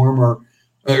 degrees warmer.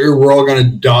 We're all going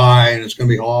to die and it's going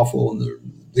to be awful. And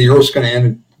the Earth's going to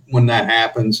end when that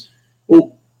happens.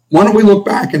 Well, why don't we look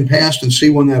back in past and see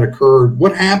when that occurred?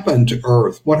 What happened to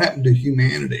Earth? What happened to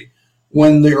humanity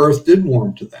when the Earth did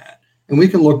warm to that? And we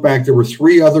can look back. There were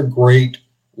 3 other great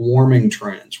warming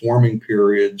trends, warming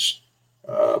periods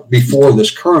before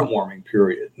this current warming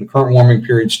period. And the current warming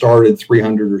period started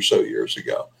 300 or so years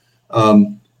ago.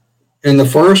 And the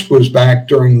first was back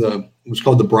during it was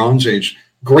called the Bronze Age.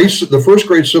 The first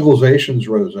great civilizations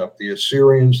rose up: the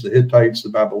Assyrians, the Hittites, the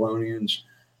Babylonians,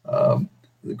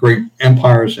 the great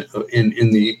empires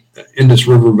in the Indus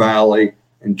River Valley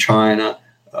in China.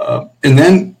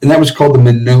 And that was called the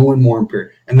Minoan warm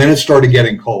period. And then it started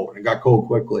getting cold, and it got cold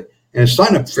quickly. And it's not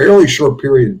in a fairly short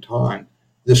period of time.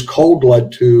 This cold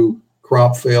led to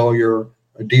crop failure,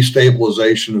 a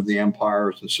destabilization of the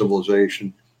empires and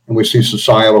civilization, and we see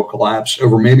societal collapse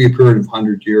over maybe a period of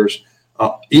 100 years.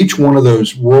 Each one of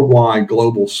those worldwide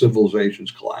global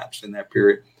civilizations collapsed in that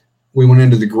period. We went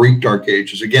into the Greek Dark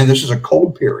Ages. Again, this is a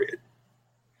cold period.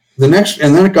 And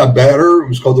then it got better. It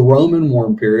was called the Roman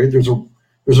warm period. There's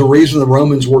a reason the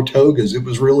Romans wore togas. It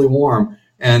was really warm.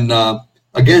 And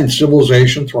again,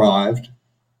 civilization thrived.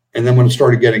 And then when it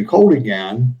started getting cold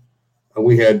again,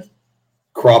 we had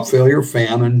crop failure,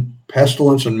 famine,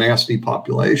 pestilence, and mass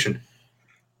depopulation.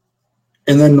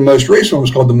 And then the most recent one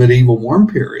was called the medieval warm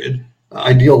period.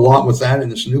 I deal a lot with that in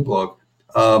this new book.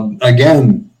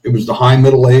 Again, it was the high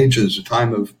Middle Ages, a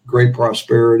time of great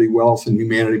prosperity, wealth, and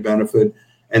humanity benefit.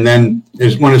 And then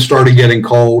when it started getting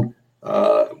cold,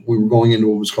 we were going into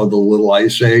what was called the Little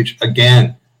Ice Age.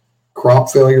 Again, crop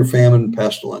failure, famine, and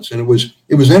pestilence. And it was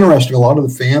interesting. A lot of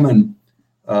the famine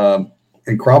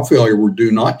and crop failure were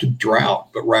due not to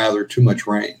drought, but rather too much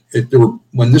rain.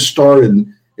 When this started,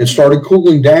 it started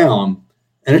cooling down,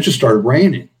 and it just started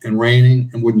raining and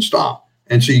wouldn't stop.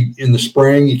 And so in the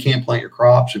spring, you can't plant your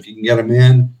crops. If you can get them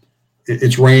in,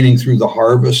 it's raining through the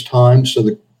harvest time, so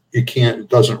that it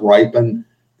doesn't ripen,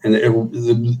 and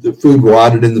the food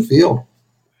rotted in the field.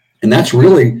 And that's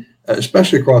really,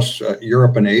 especially across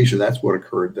Europe and Asia, that's what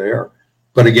occurred there.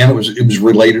 But again, it was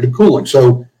related to cooling.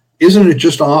 So isn't it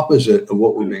just opposite of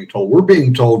what we're being told? We're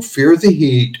being told, fear the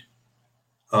heat.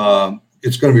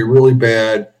 It's going to be really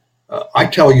bad. I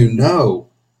tell you, no,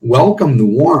 welcome the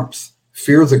warmth,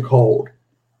 fear the cold.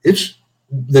 It's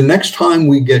the next time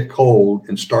we get cold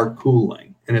and start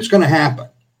cooling, and it's going to happen.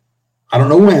 I don't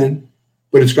know when,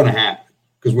 but it's going to happen,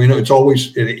 because we know it's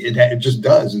always, it just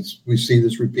does. We see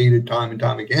this repeated time and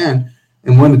time again.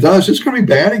 And when it does, it's going to be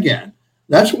bad again.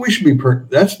 That's what we should be,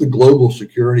 that's the global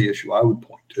security issue I would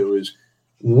point to, is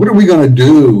what are we going to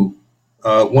do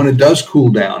when it does cool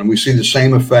down and we see the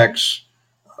same effects?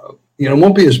 It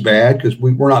won't be as bad because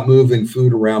we're not moving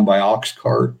food around by ox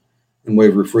cart in way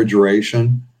of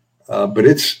refrigeration, but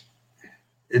it's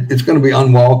going to be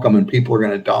unwelcome, and people are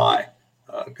going to die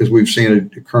because we've seen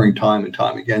it occurring time and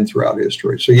time again throughout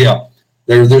history. So yeah,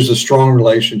 there's a strong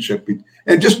relationship.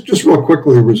 And just real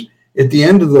quickly, it was at the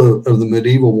end of the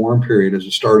medieval warm period, as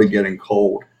it started getting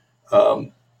cold.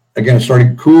 Again, it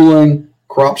started cooling,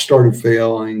 crops started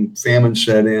failing, famine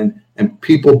set in, and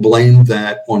people blamed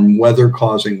that on weather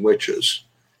causing witches.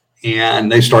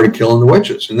 And they started killing the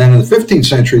witches. And then in the 15th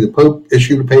century, the Pope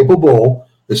issued a papal bull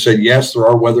that said, yes, there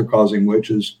are weather causing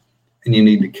witches and you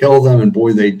need to kill them. And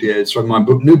boy, they did. So in my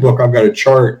new book, I've got a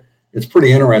chart. It's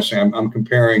pretty interesting. I'm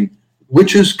comparing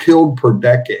witches killed per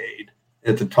decade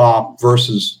at the top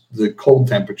versus the cold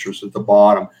temperatures at the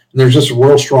bottom. And there's just a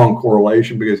real strong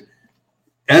correlation, because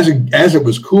as it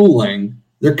was cooling,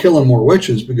 they're killing more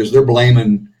witches because they're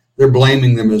blaming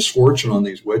the misfortune on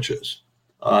these witches.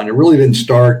 And it really didn't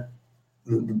start,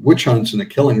 the witch hunts and the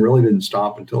killing really didn't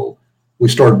stop until we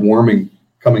started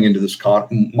coming into this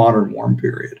modern warm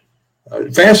period.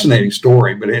 Fascinating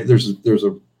story, but there's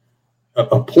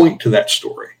a point to that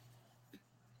story.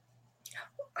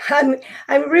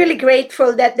 I'm really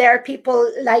grateful that there are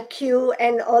people like you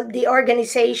and all the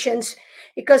organizations,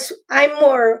 because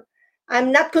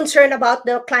I'm not concerned about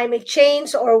the climate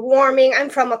change or warming. I'm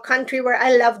from a country where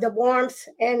I love the warmth,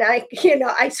 and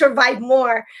I survive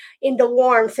more in the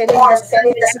warmth and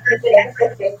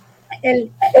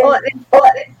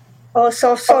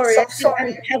so sorry.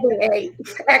 I'm having an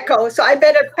echo, so I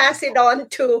better pass it on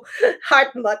to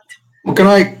Hartmut.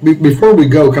 Well, before we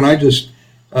go, can I just,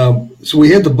 so we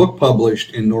had the book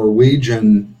published in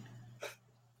Norwegian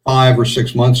 5 or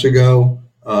 6 months ago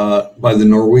by the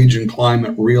Norwegian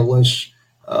climate realists.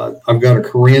 I've got a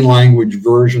Korean language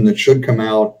version that should come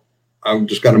out. I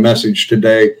just got a message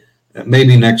today,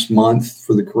 maybe next month,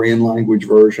 for the Korean language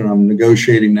version. I'm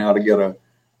negotiating now to get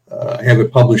have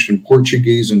it published in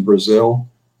Portuguese in Brazil.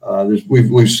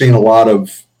 We've seen a lot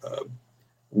of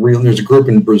there's a group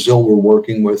in Brazil we're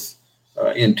working with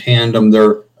in tandem.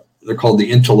 They're called the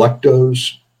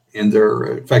Intellectos, and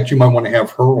in fact, you might want to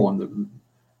have her on,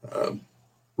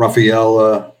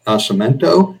 Rafaela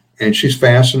Nascimento, and she's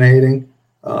fascinating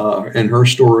in her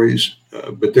stories.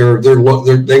 But they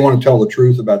want to tell the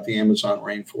truth about the Amazon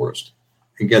rainforest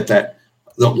and get that.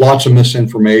 Lots of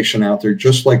misinformation out there,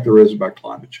 just like there is about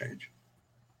climate change.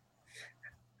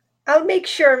 I'll make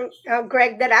sure,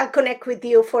 Greg, that I'll connect with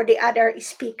you for the other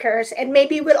speakers, and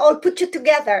maybe we'll all put you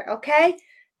together, okay?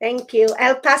 Thank you.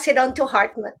 I'll pass it on to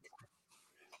Hartmut.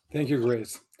 Thank you,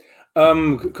 Grace.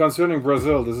 Concerning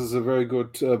Brazil, this is a very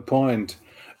good point.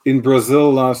 in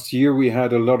Brazil last year we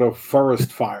had a lot of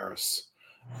forest fires,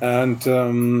 and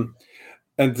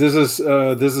this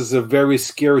is a very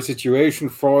scary situation.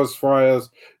 Forest fires,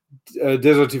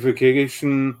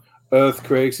 desertification,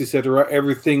 earthquakes, etc.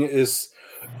 Everything is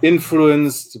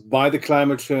influenced by the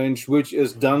climate change, which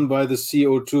is done by the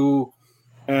CO2.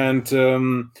 And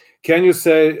can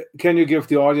you give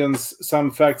the audience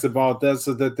some facts about that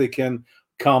so that they can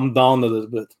calm down a little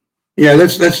bit? Yeah,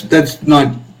 that's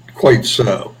not quite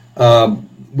so.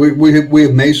 We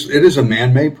have made it is a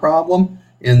man-made problem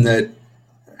in that.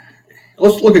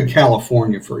 Let's look at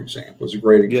California, for example, as a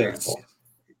great example.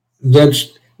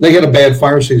 Yes. They had a bad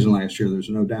fire season last year. There's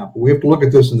no doubt, but we have to look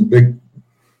at this in the big.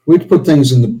 We have to put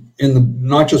things in the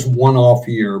not just one-off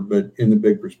year, but in the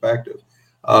big perspective.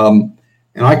 And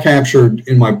I captured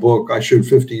in my book, I showed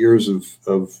 50 years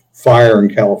of fire in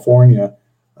California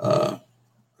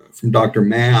from Dr.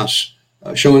 Mass,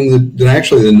 showing that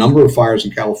actually the number of fires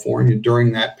in California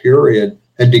during that period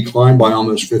had declined by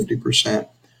almost 50%.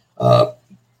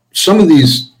 Some of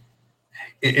these,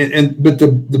 but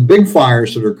the big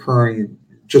fires that are occurring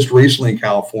just recently in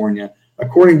California,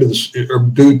 according to this, are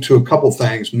due to a couple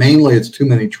things. Mainly, it's too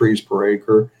many trees per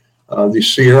acre. The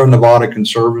Sierra Nevada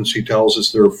Conservancy tells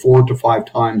us there are 4 to 5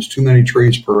 times too many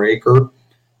trees per acre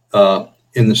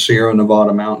in the Sierra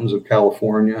Nevada mountains of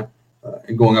California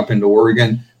and going up into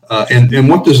Oregon. And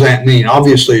what does that mean?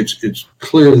 Obviously, it's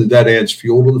clear that adds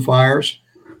fuel to the fires.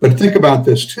 But think about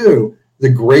this too.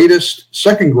 The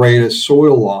second greatest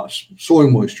soil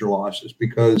moisture loss is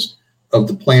because of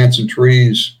the plants and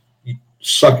trees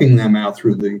sucking them out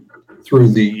through their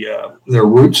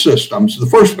root systems. The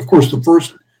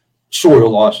first soil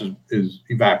loss is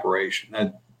evaporation,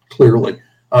 that clearly.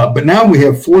 But now we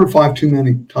have 4 to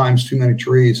 5 times too many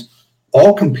trees,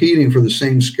 all competing for the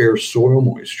same scarce soil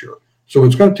moisture. So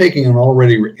it's going to taking an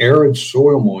already arid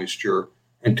soil moisture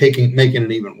and making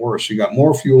it even worse. You got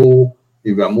more fuel,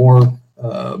 you've got more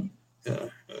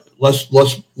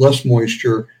less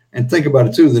moisture. And think about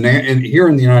it too. And here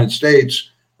in the United States,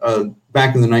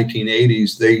 back in the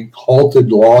 1980s, they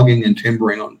halted logging and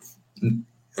timbering on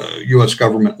U.S.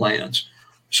 government lands.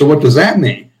 So what does that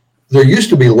mean? There used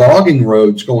to be logging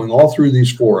roads going all through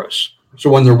these forests. So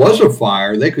when there was a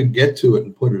fire, they could get to it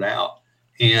and put it out.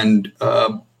 And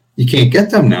you can't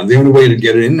get them now. The only way to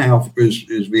get it in now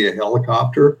is via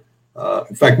helicopter.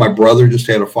 In fact, my brother just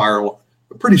had a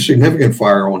pretty significant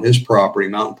fire on his property,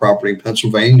 mountain property in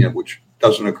Pennsylvania, which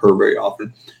doesn't occur very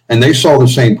often. And they saw the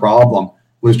same problem,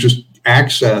 was just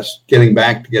access, getting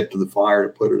back to get to the fire to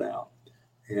put it out.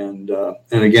 And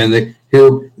again,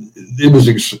 it was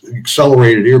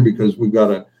accelerated here because we've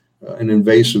got an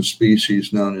invasive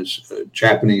species known as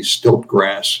Japanese stilt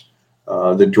grass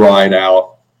that dried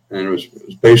out, and it was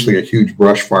basically a huge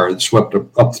brush fire that swept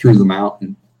up through the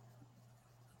mountain.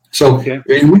 So, okay.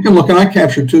 And we can look, and I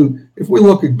captured too, if we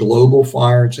look at global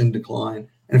fire, it's in decline.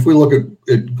 And if we look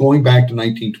at going back to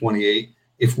 1928,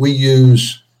 if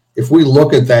we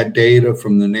look at that data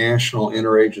from the National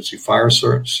Interagency Fire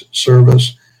Service,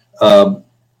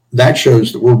 that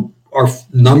shows that our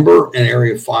number and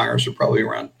area of fires are probably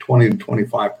around 20 to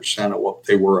 25% of what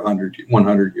they were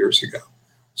 100 years ago.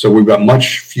 So we've got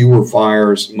much fewer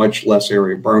fires, much less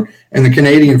area burned. And the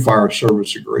Canadian Fire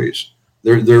Service agrees.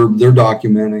 They're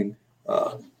documenting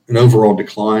an overall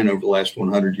decline over the last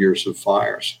 100 years of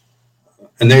fires.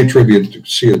 And they attribute it to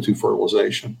CO2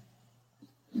 fertilization.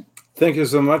 Thank you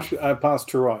so much. I pass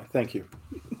to Roy. Thank you.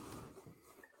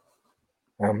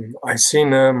 I've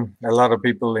seen a lot of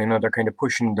people, they're kind of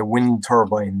pushing the wind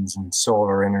turbines and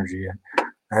solar energy.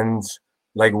 And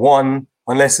like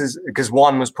because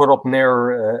one was put up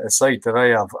near a site that I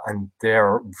have, and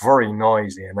they're very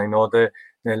noisy. And I know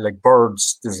like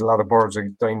birds, there's a lot of birds are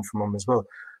dying from them as well.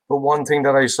 But one thing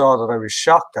that I saw that I was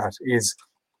shocked at is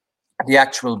the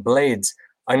actual blades.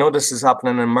 I know this is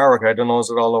happening in America. I don't know,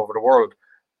 is it all over the world?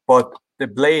 But the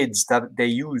blades that they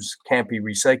use can't be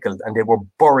recycled, and they were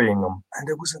burying them. And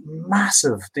it was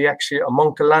massive. They actually,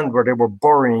 among the land where they were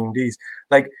burying these,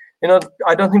 I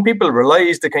don't think people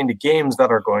realize the kind of games that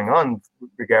are going on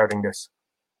regarding this.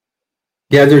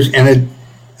 Yeah,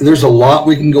 there's a lot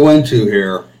we can go into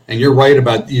here. And you're right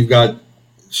about, you've got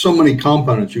so many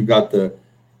components. You've got the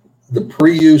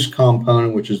pre-use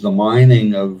component, which is the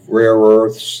mining of rare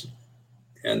earths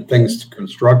and things to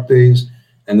construct these.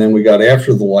 And then we got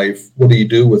after the life, what do you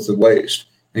do with the waste?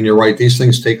 And you're right, these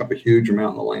things take up a huge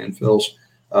amount in the landfills.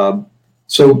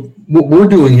 So what we're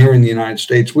doing here in the United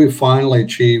States, we've finally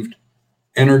achieved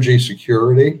energy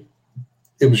security.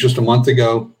 It was just a month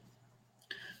ago,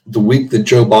 the week that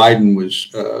Joe Biden was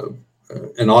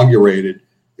inaugurated,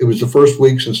 it was the first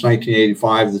week since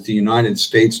 1985 that the United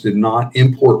States did not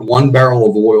import 1 barrel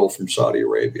of oil from Saudi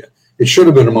Arabia. It should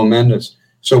have been a momentous.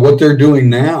 So what they're doing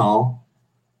now,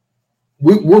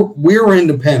 we're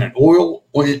independent,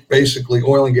 basically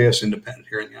oil and gas independent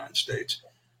here in the United States.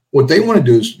 What they want to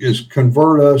do is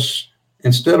convert us,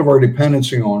 instead of our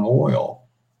dependency on oil,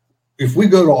 if we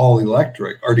go to all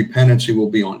electric, our dependency will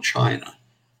be on China.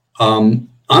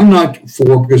 I'm not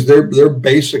for, because they're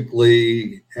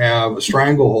basically have a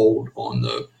stranglehold on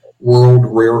the world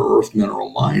rare earth mineral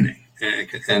mining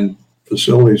and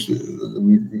facilities,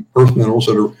 the earth minerals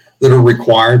that are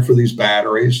required for these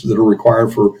batteries, that are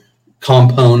required for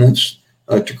components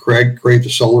to create the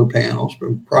solar panels,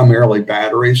 but primarily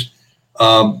batteries.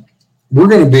 We're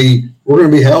going to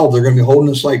be held. They're going to be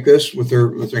holding us like this with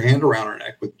their hand around our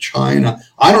neck with China.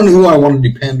 I don't know who I want to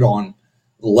depend on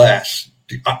less.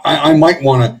 I might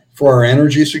want to, for our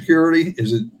energy security,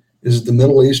 is it the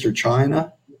Middle East or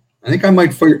China? I think I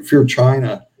might fear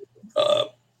China,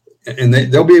 and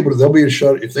they'll be able to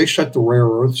shut, if they shut the rare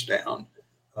earths down,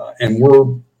 and we're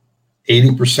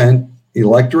 80%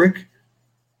 electric.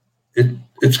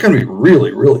 It's going to be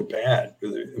really, really bad. I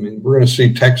mean, we're going to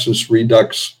see Texas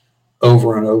redux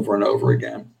over and over and over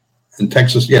again. And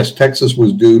Texas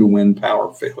was due to wind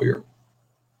power failure.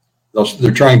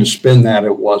 They're trying to spin that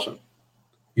it wasn't.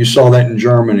 You saw that in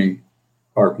Germany,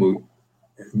 Hartmut.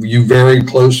 You very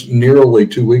close, nearly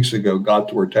 2 weeks ago, got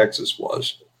to where Texas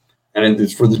was. And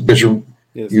it's for the Bishop.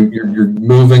 Yes. You're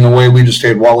moving away. We just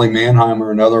had Wally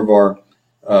Mannheimer, another of our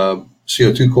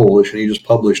CO2 coalition. He just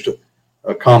published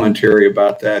a commentary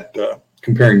about that,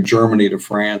 comparing Germany to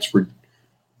France. For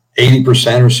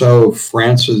 80% or so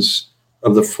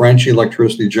of the French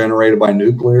electricity generated by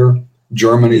nuclear,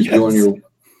 Germany's doing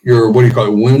your what do you call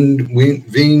it? Wind,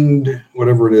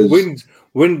 whatever it is.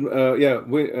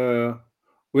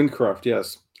 Windcraft,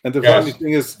 yes. And the funny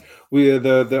thing is,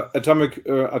 the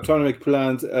atomic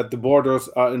plants at the borders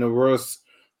are in a worse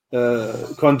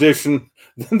condition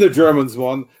than the Germans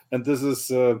one, and this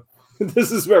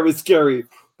is very scary.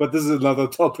 But this is another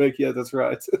topic. Yeah, that's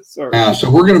right. Sorry. Yeah, so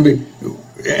we're going to be,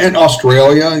 and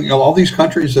Australia, all these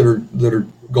countries that are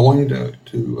going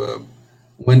to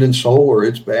wind and solar.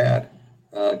 It's bad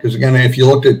because again, if you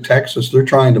looked at Texas, they're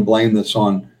trying to blame this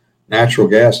on natural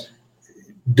gas.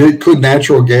 Did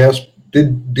natural gas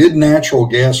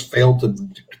fail to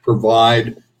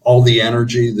provide all the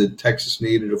energy that Texas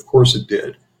needed? Of course it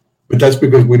did, but that's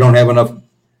because we don't have enough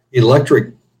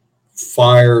electric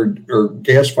fired or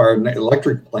gas fired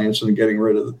electric plants and getting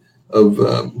rid of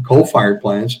coal fired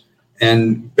plants.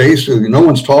 And basically no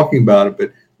one's talking about it,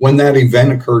 but when that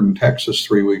event occurred in Texas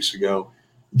 3 weeks ago,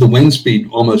 the wind speed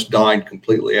almost died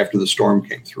completely after the storm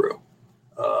came through.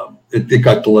 It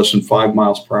got to less than 5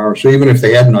 miles per hour. So even if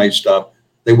they had iced up,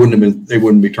 they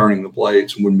wouldn't be turning the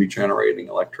blades and wouldn't be generating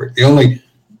electric. The only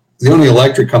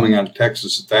electric coming out of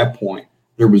Texas at that point,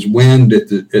 there was wind at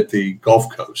the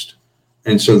Gulf Coast.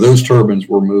 And so those turbines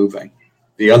were moving.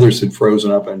 The others had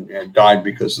frozen up and died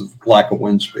because of lack of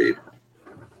wind speed.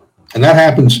 And that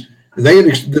happens.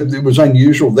 It was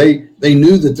unusual. They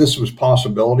knew that this was a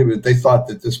possibility, but they thought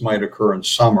that this might occur in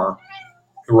summer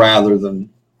rather than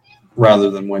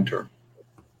winter.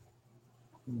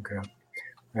 Okay.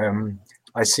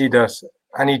 I see that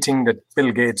anything that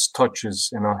Bill Gates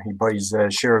touches, he buys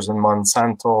shares in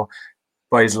Monsanto,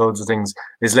 buys loads of things.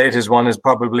 His latest one is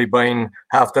probably buying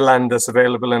half the land that's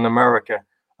available in America.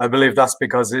 I believe that's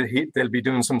because they'll be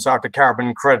doing some sort of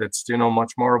carbon credits. Do you know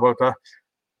much more about that?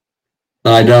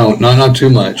 I don't. Not too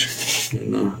much.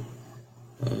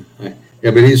 But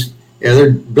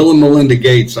they're Bill and Melinda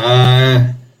Gates.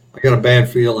 I got a bad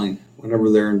feeling whenever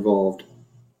they're involved.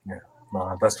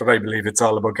 No, that's what I believe. It's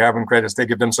all about carbon credits. They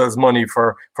give themselves money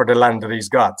for the land that he's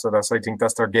got. So I think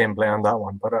that's their gameplay on that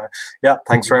one. But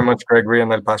thanks very much, Gregory,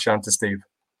 and I'll pass you on to Steve.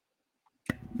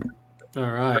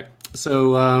 All right.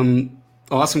 So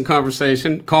awesome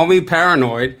conversation. Call me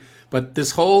paranoid, but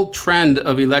this whole trend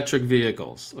of electric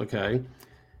vehicles, okay,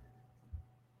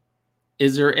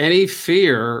 is there any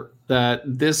fear that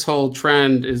this whole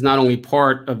trend is not only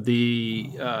part of the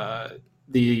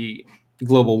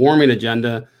global warming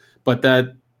agenda, but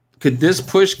that could this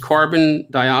push carbon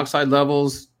dioxide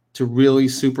levels to really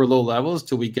super low levels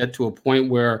till we get to a point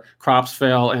where crops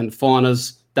fail and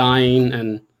fauna's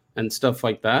dying and stuff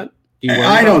like that?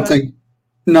 I don't think.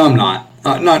 No, I'm not.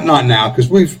 Not now,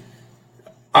 because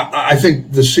I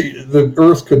think the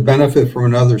Earth could benefit from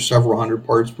another several hundred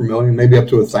parts per million, maybe up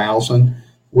to 1,000.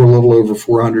 We're a little over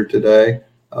 400 today,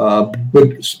 but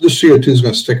the CO2 is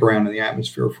going to stick around in the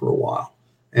atmosphere for a while,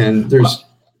 and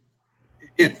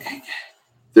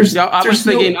I was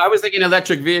thinking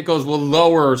electric vehicles will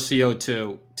lower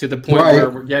CO2 to the point where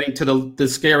we're getting to the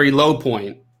scary low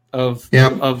point of.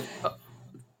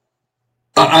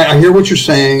 I hear what you're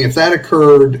saying. If that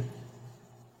occurred,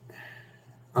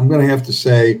 I'm going to have to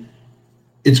say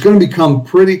it's going to become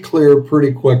pretty clear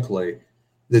pretty quickly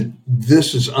that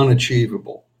this is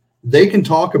unachievable. They can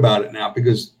talk about it now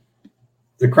because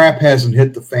the crap hasn't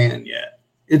hit the fan yet.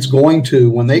 It's going to,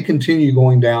 when they continue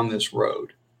going down this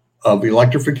road of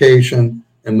electrification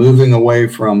and moving away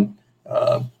from,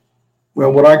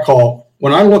 what I call,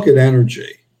 when I look at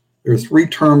energy, there are three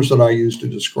terms that I use to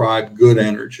describe good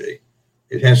energy.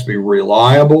 It has to be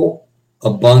reliable,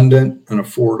 abundant, and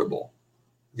affordable.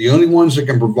 The only ones that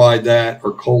can provide that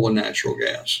are coal and natural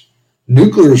gas.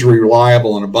 Nuclear is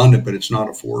reliable and abundant, but it's not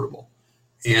affordable.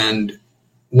 And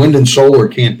wind and solar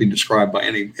can't be described by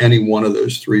any one of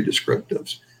those three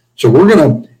descriptives. So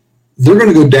they're going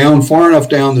to go down far enough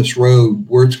down this road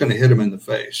where it's going to hit them in the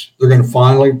face. They're going to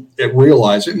finally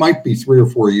realize it might be 3 or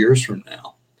 4 years from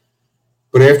now.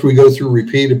 But after we go through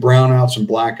repeated brownouts and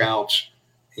blackouts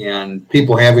and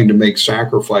people having to make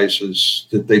sacrifices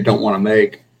that they don't want to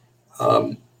make,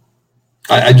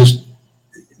 I just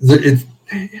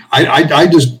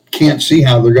can't see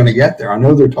how they're going to get there. I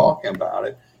know they're talking about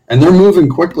it, and they're moving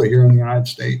quickly here in the United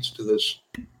States to this,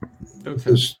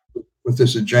 with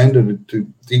this agenda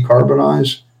to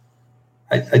decarbonize.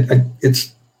 They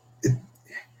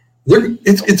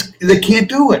can't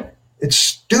do it. It's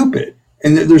stupid,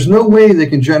 and there's no way they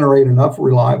can generate enough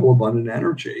reliable, abundant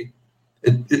energy.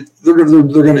 It's going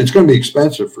to be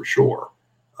expensive for sure.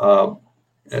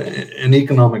 And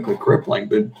economically crippling,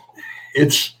 but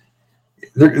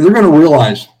they're going to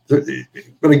realize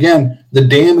but again, the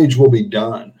damage will be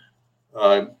done.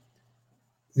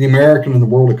 The American and the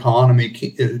world economy,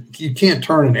 you can't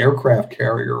turn an aircraft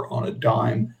carrier on a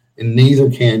dime, and neither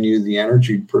can you the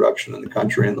energy production in the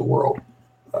country and the world.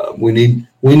 We need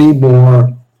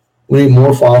more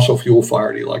fossil fuel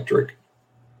fired electric,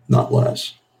 not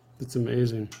less. It's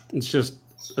amazing. It's just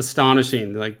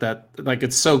astonishing, like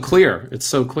it's so clear. It's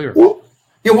so clear. Well,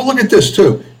 look at this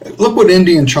too. Look what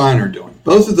India and China are doing.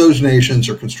 Both of those nations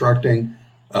are constructing,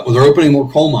 they're opening more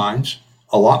coal mines,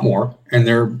 a lot more, and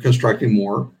they're constructing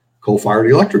more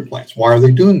coal-fired electric plants. Why are they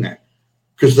doing that?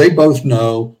 Because they both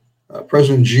know,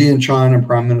 President Xi in China and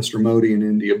Prime Minister Modi in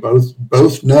India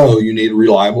both know you need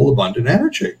reliable, abundant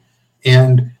energy.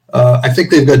 And I think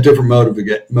they've got different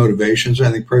motivations.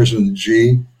 I think President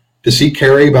Xi, does he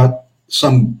care about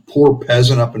some poor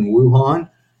peasant up in Wuhan?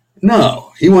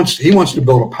 No, he wants to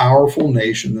build a powerful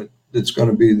nation that's going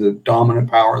to be the dominant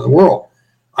power in the world.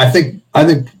 I think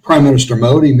Prime Minister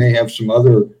Modi may have some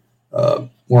other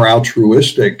more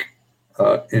altruistic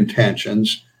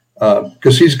intentions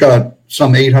because he's got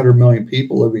some 800 million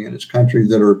people living in his country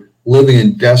that are living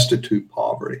in destitute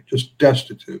poverty, just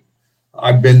destitute.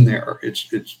 I've been there. It's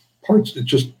just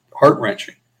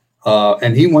heart-wrenching.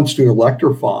 And he wants to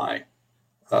electrify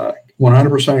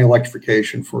 100%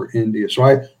 electrification for India.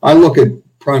 So I look at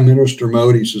Prime Minister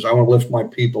Modi says, I want to lift my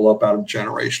people up out of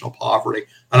generational poverty,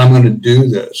 and I'm going to do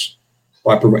this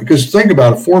by providing, because think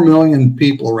about it, 4 million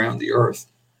people around the earth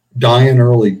die an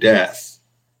early death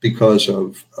because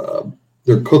of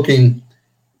they're cooking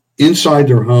inside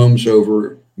their homes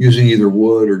over using either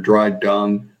wood or dried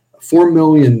dung. 4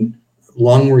 million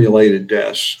lung-related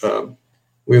deaths.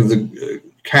 We have the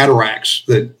cataracts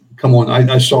that come on.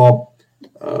 I saw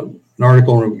an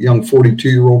article on a young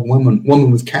 42-year-old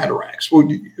woman with cataracts. Well,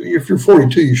 if you're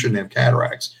 42, you shouldn't have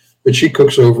cataracts, but she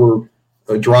cooks over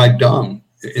dried dung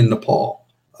in Nepal.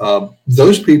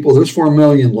 Those people, those 4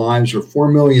 million lives are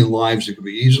 4 million lives that could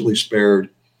be easily spared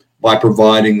by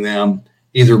providing them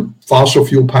either fossil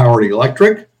fuel powered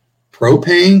electric,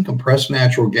 propane, compressed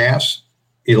natural gas,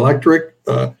 electric.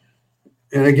 And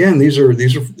again, these are,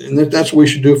 and that's what we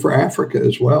should do for Africa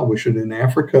as well. We should, in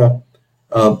Africa,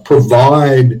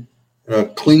 provide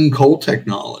clean coal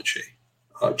technology.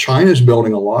 China's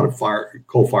building a lot of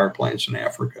coal-fired plants in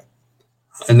Africa,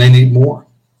 and they need more.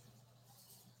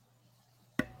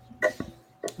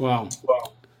 Wow.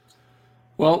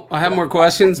 Well, I have more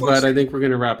questions, but I think we're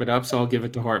going to wrap it up, so I'll give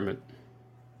it to Hartmut.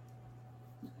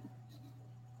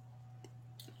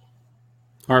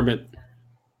 Hartmut,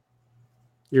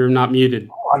 you're not muted.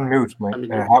 Unmute, Mike.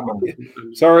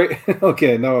 Sorry.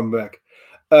 Okay, now I'm back.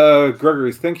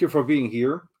 Gregory, thank you for being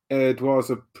here. It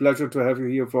was a pleasure to have you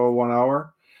here for 1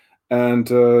 hour and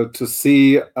to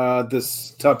see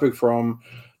this topic from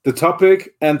the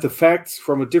topic and the facts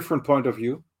from a different point of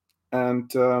view. And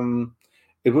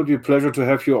it would be a pleasure to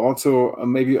have you also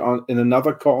maybe in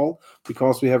another call,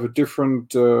 because we have a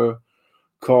different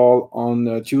call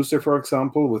on Tuesday, for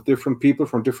example, with different people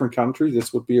from different countries.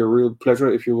 This would be a real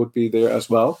pleasure if you would be there as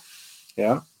well.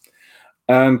 Yeah.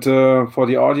 And for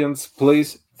the audience,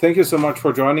 please, thank you so much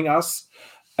for joining us.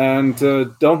 And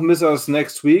don't miss us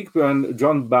next week when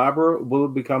John Barber will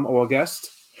become our guest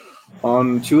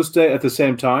on Tuesday at the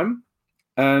same time.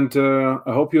 And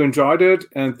I hope you enjoyed it.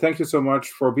 And thank you so much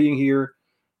for being here.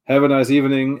 Have a nice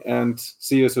evening and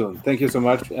see you soon. Thank you so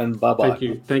much and bye-bye. Thank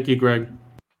you. Thank you, Greg.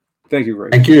 Thank you,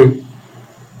 Greg. Thank you.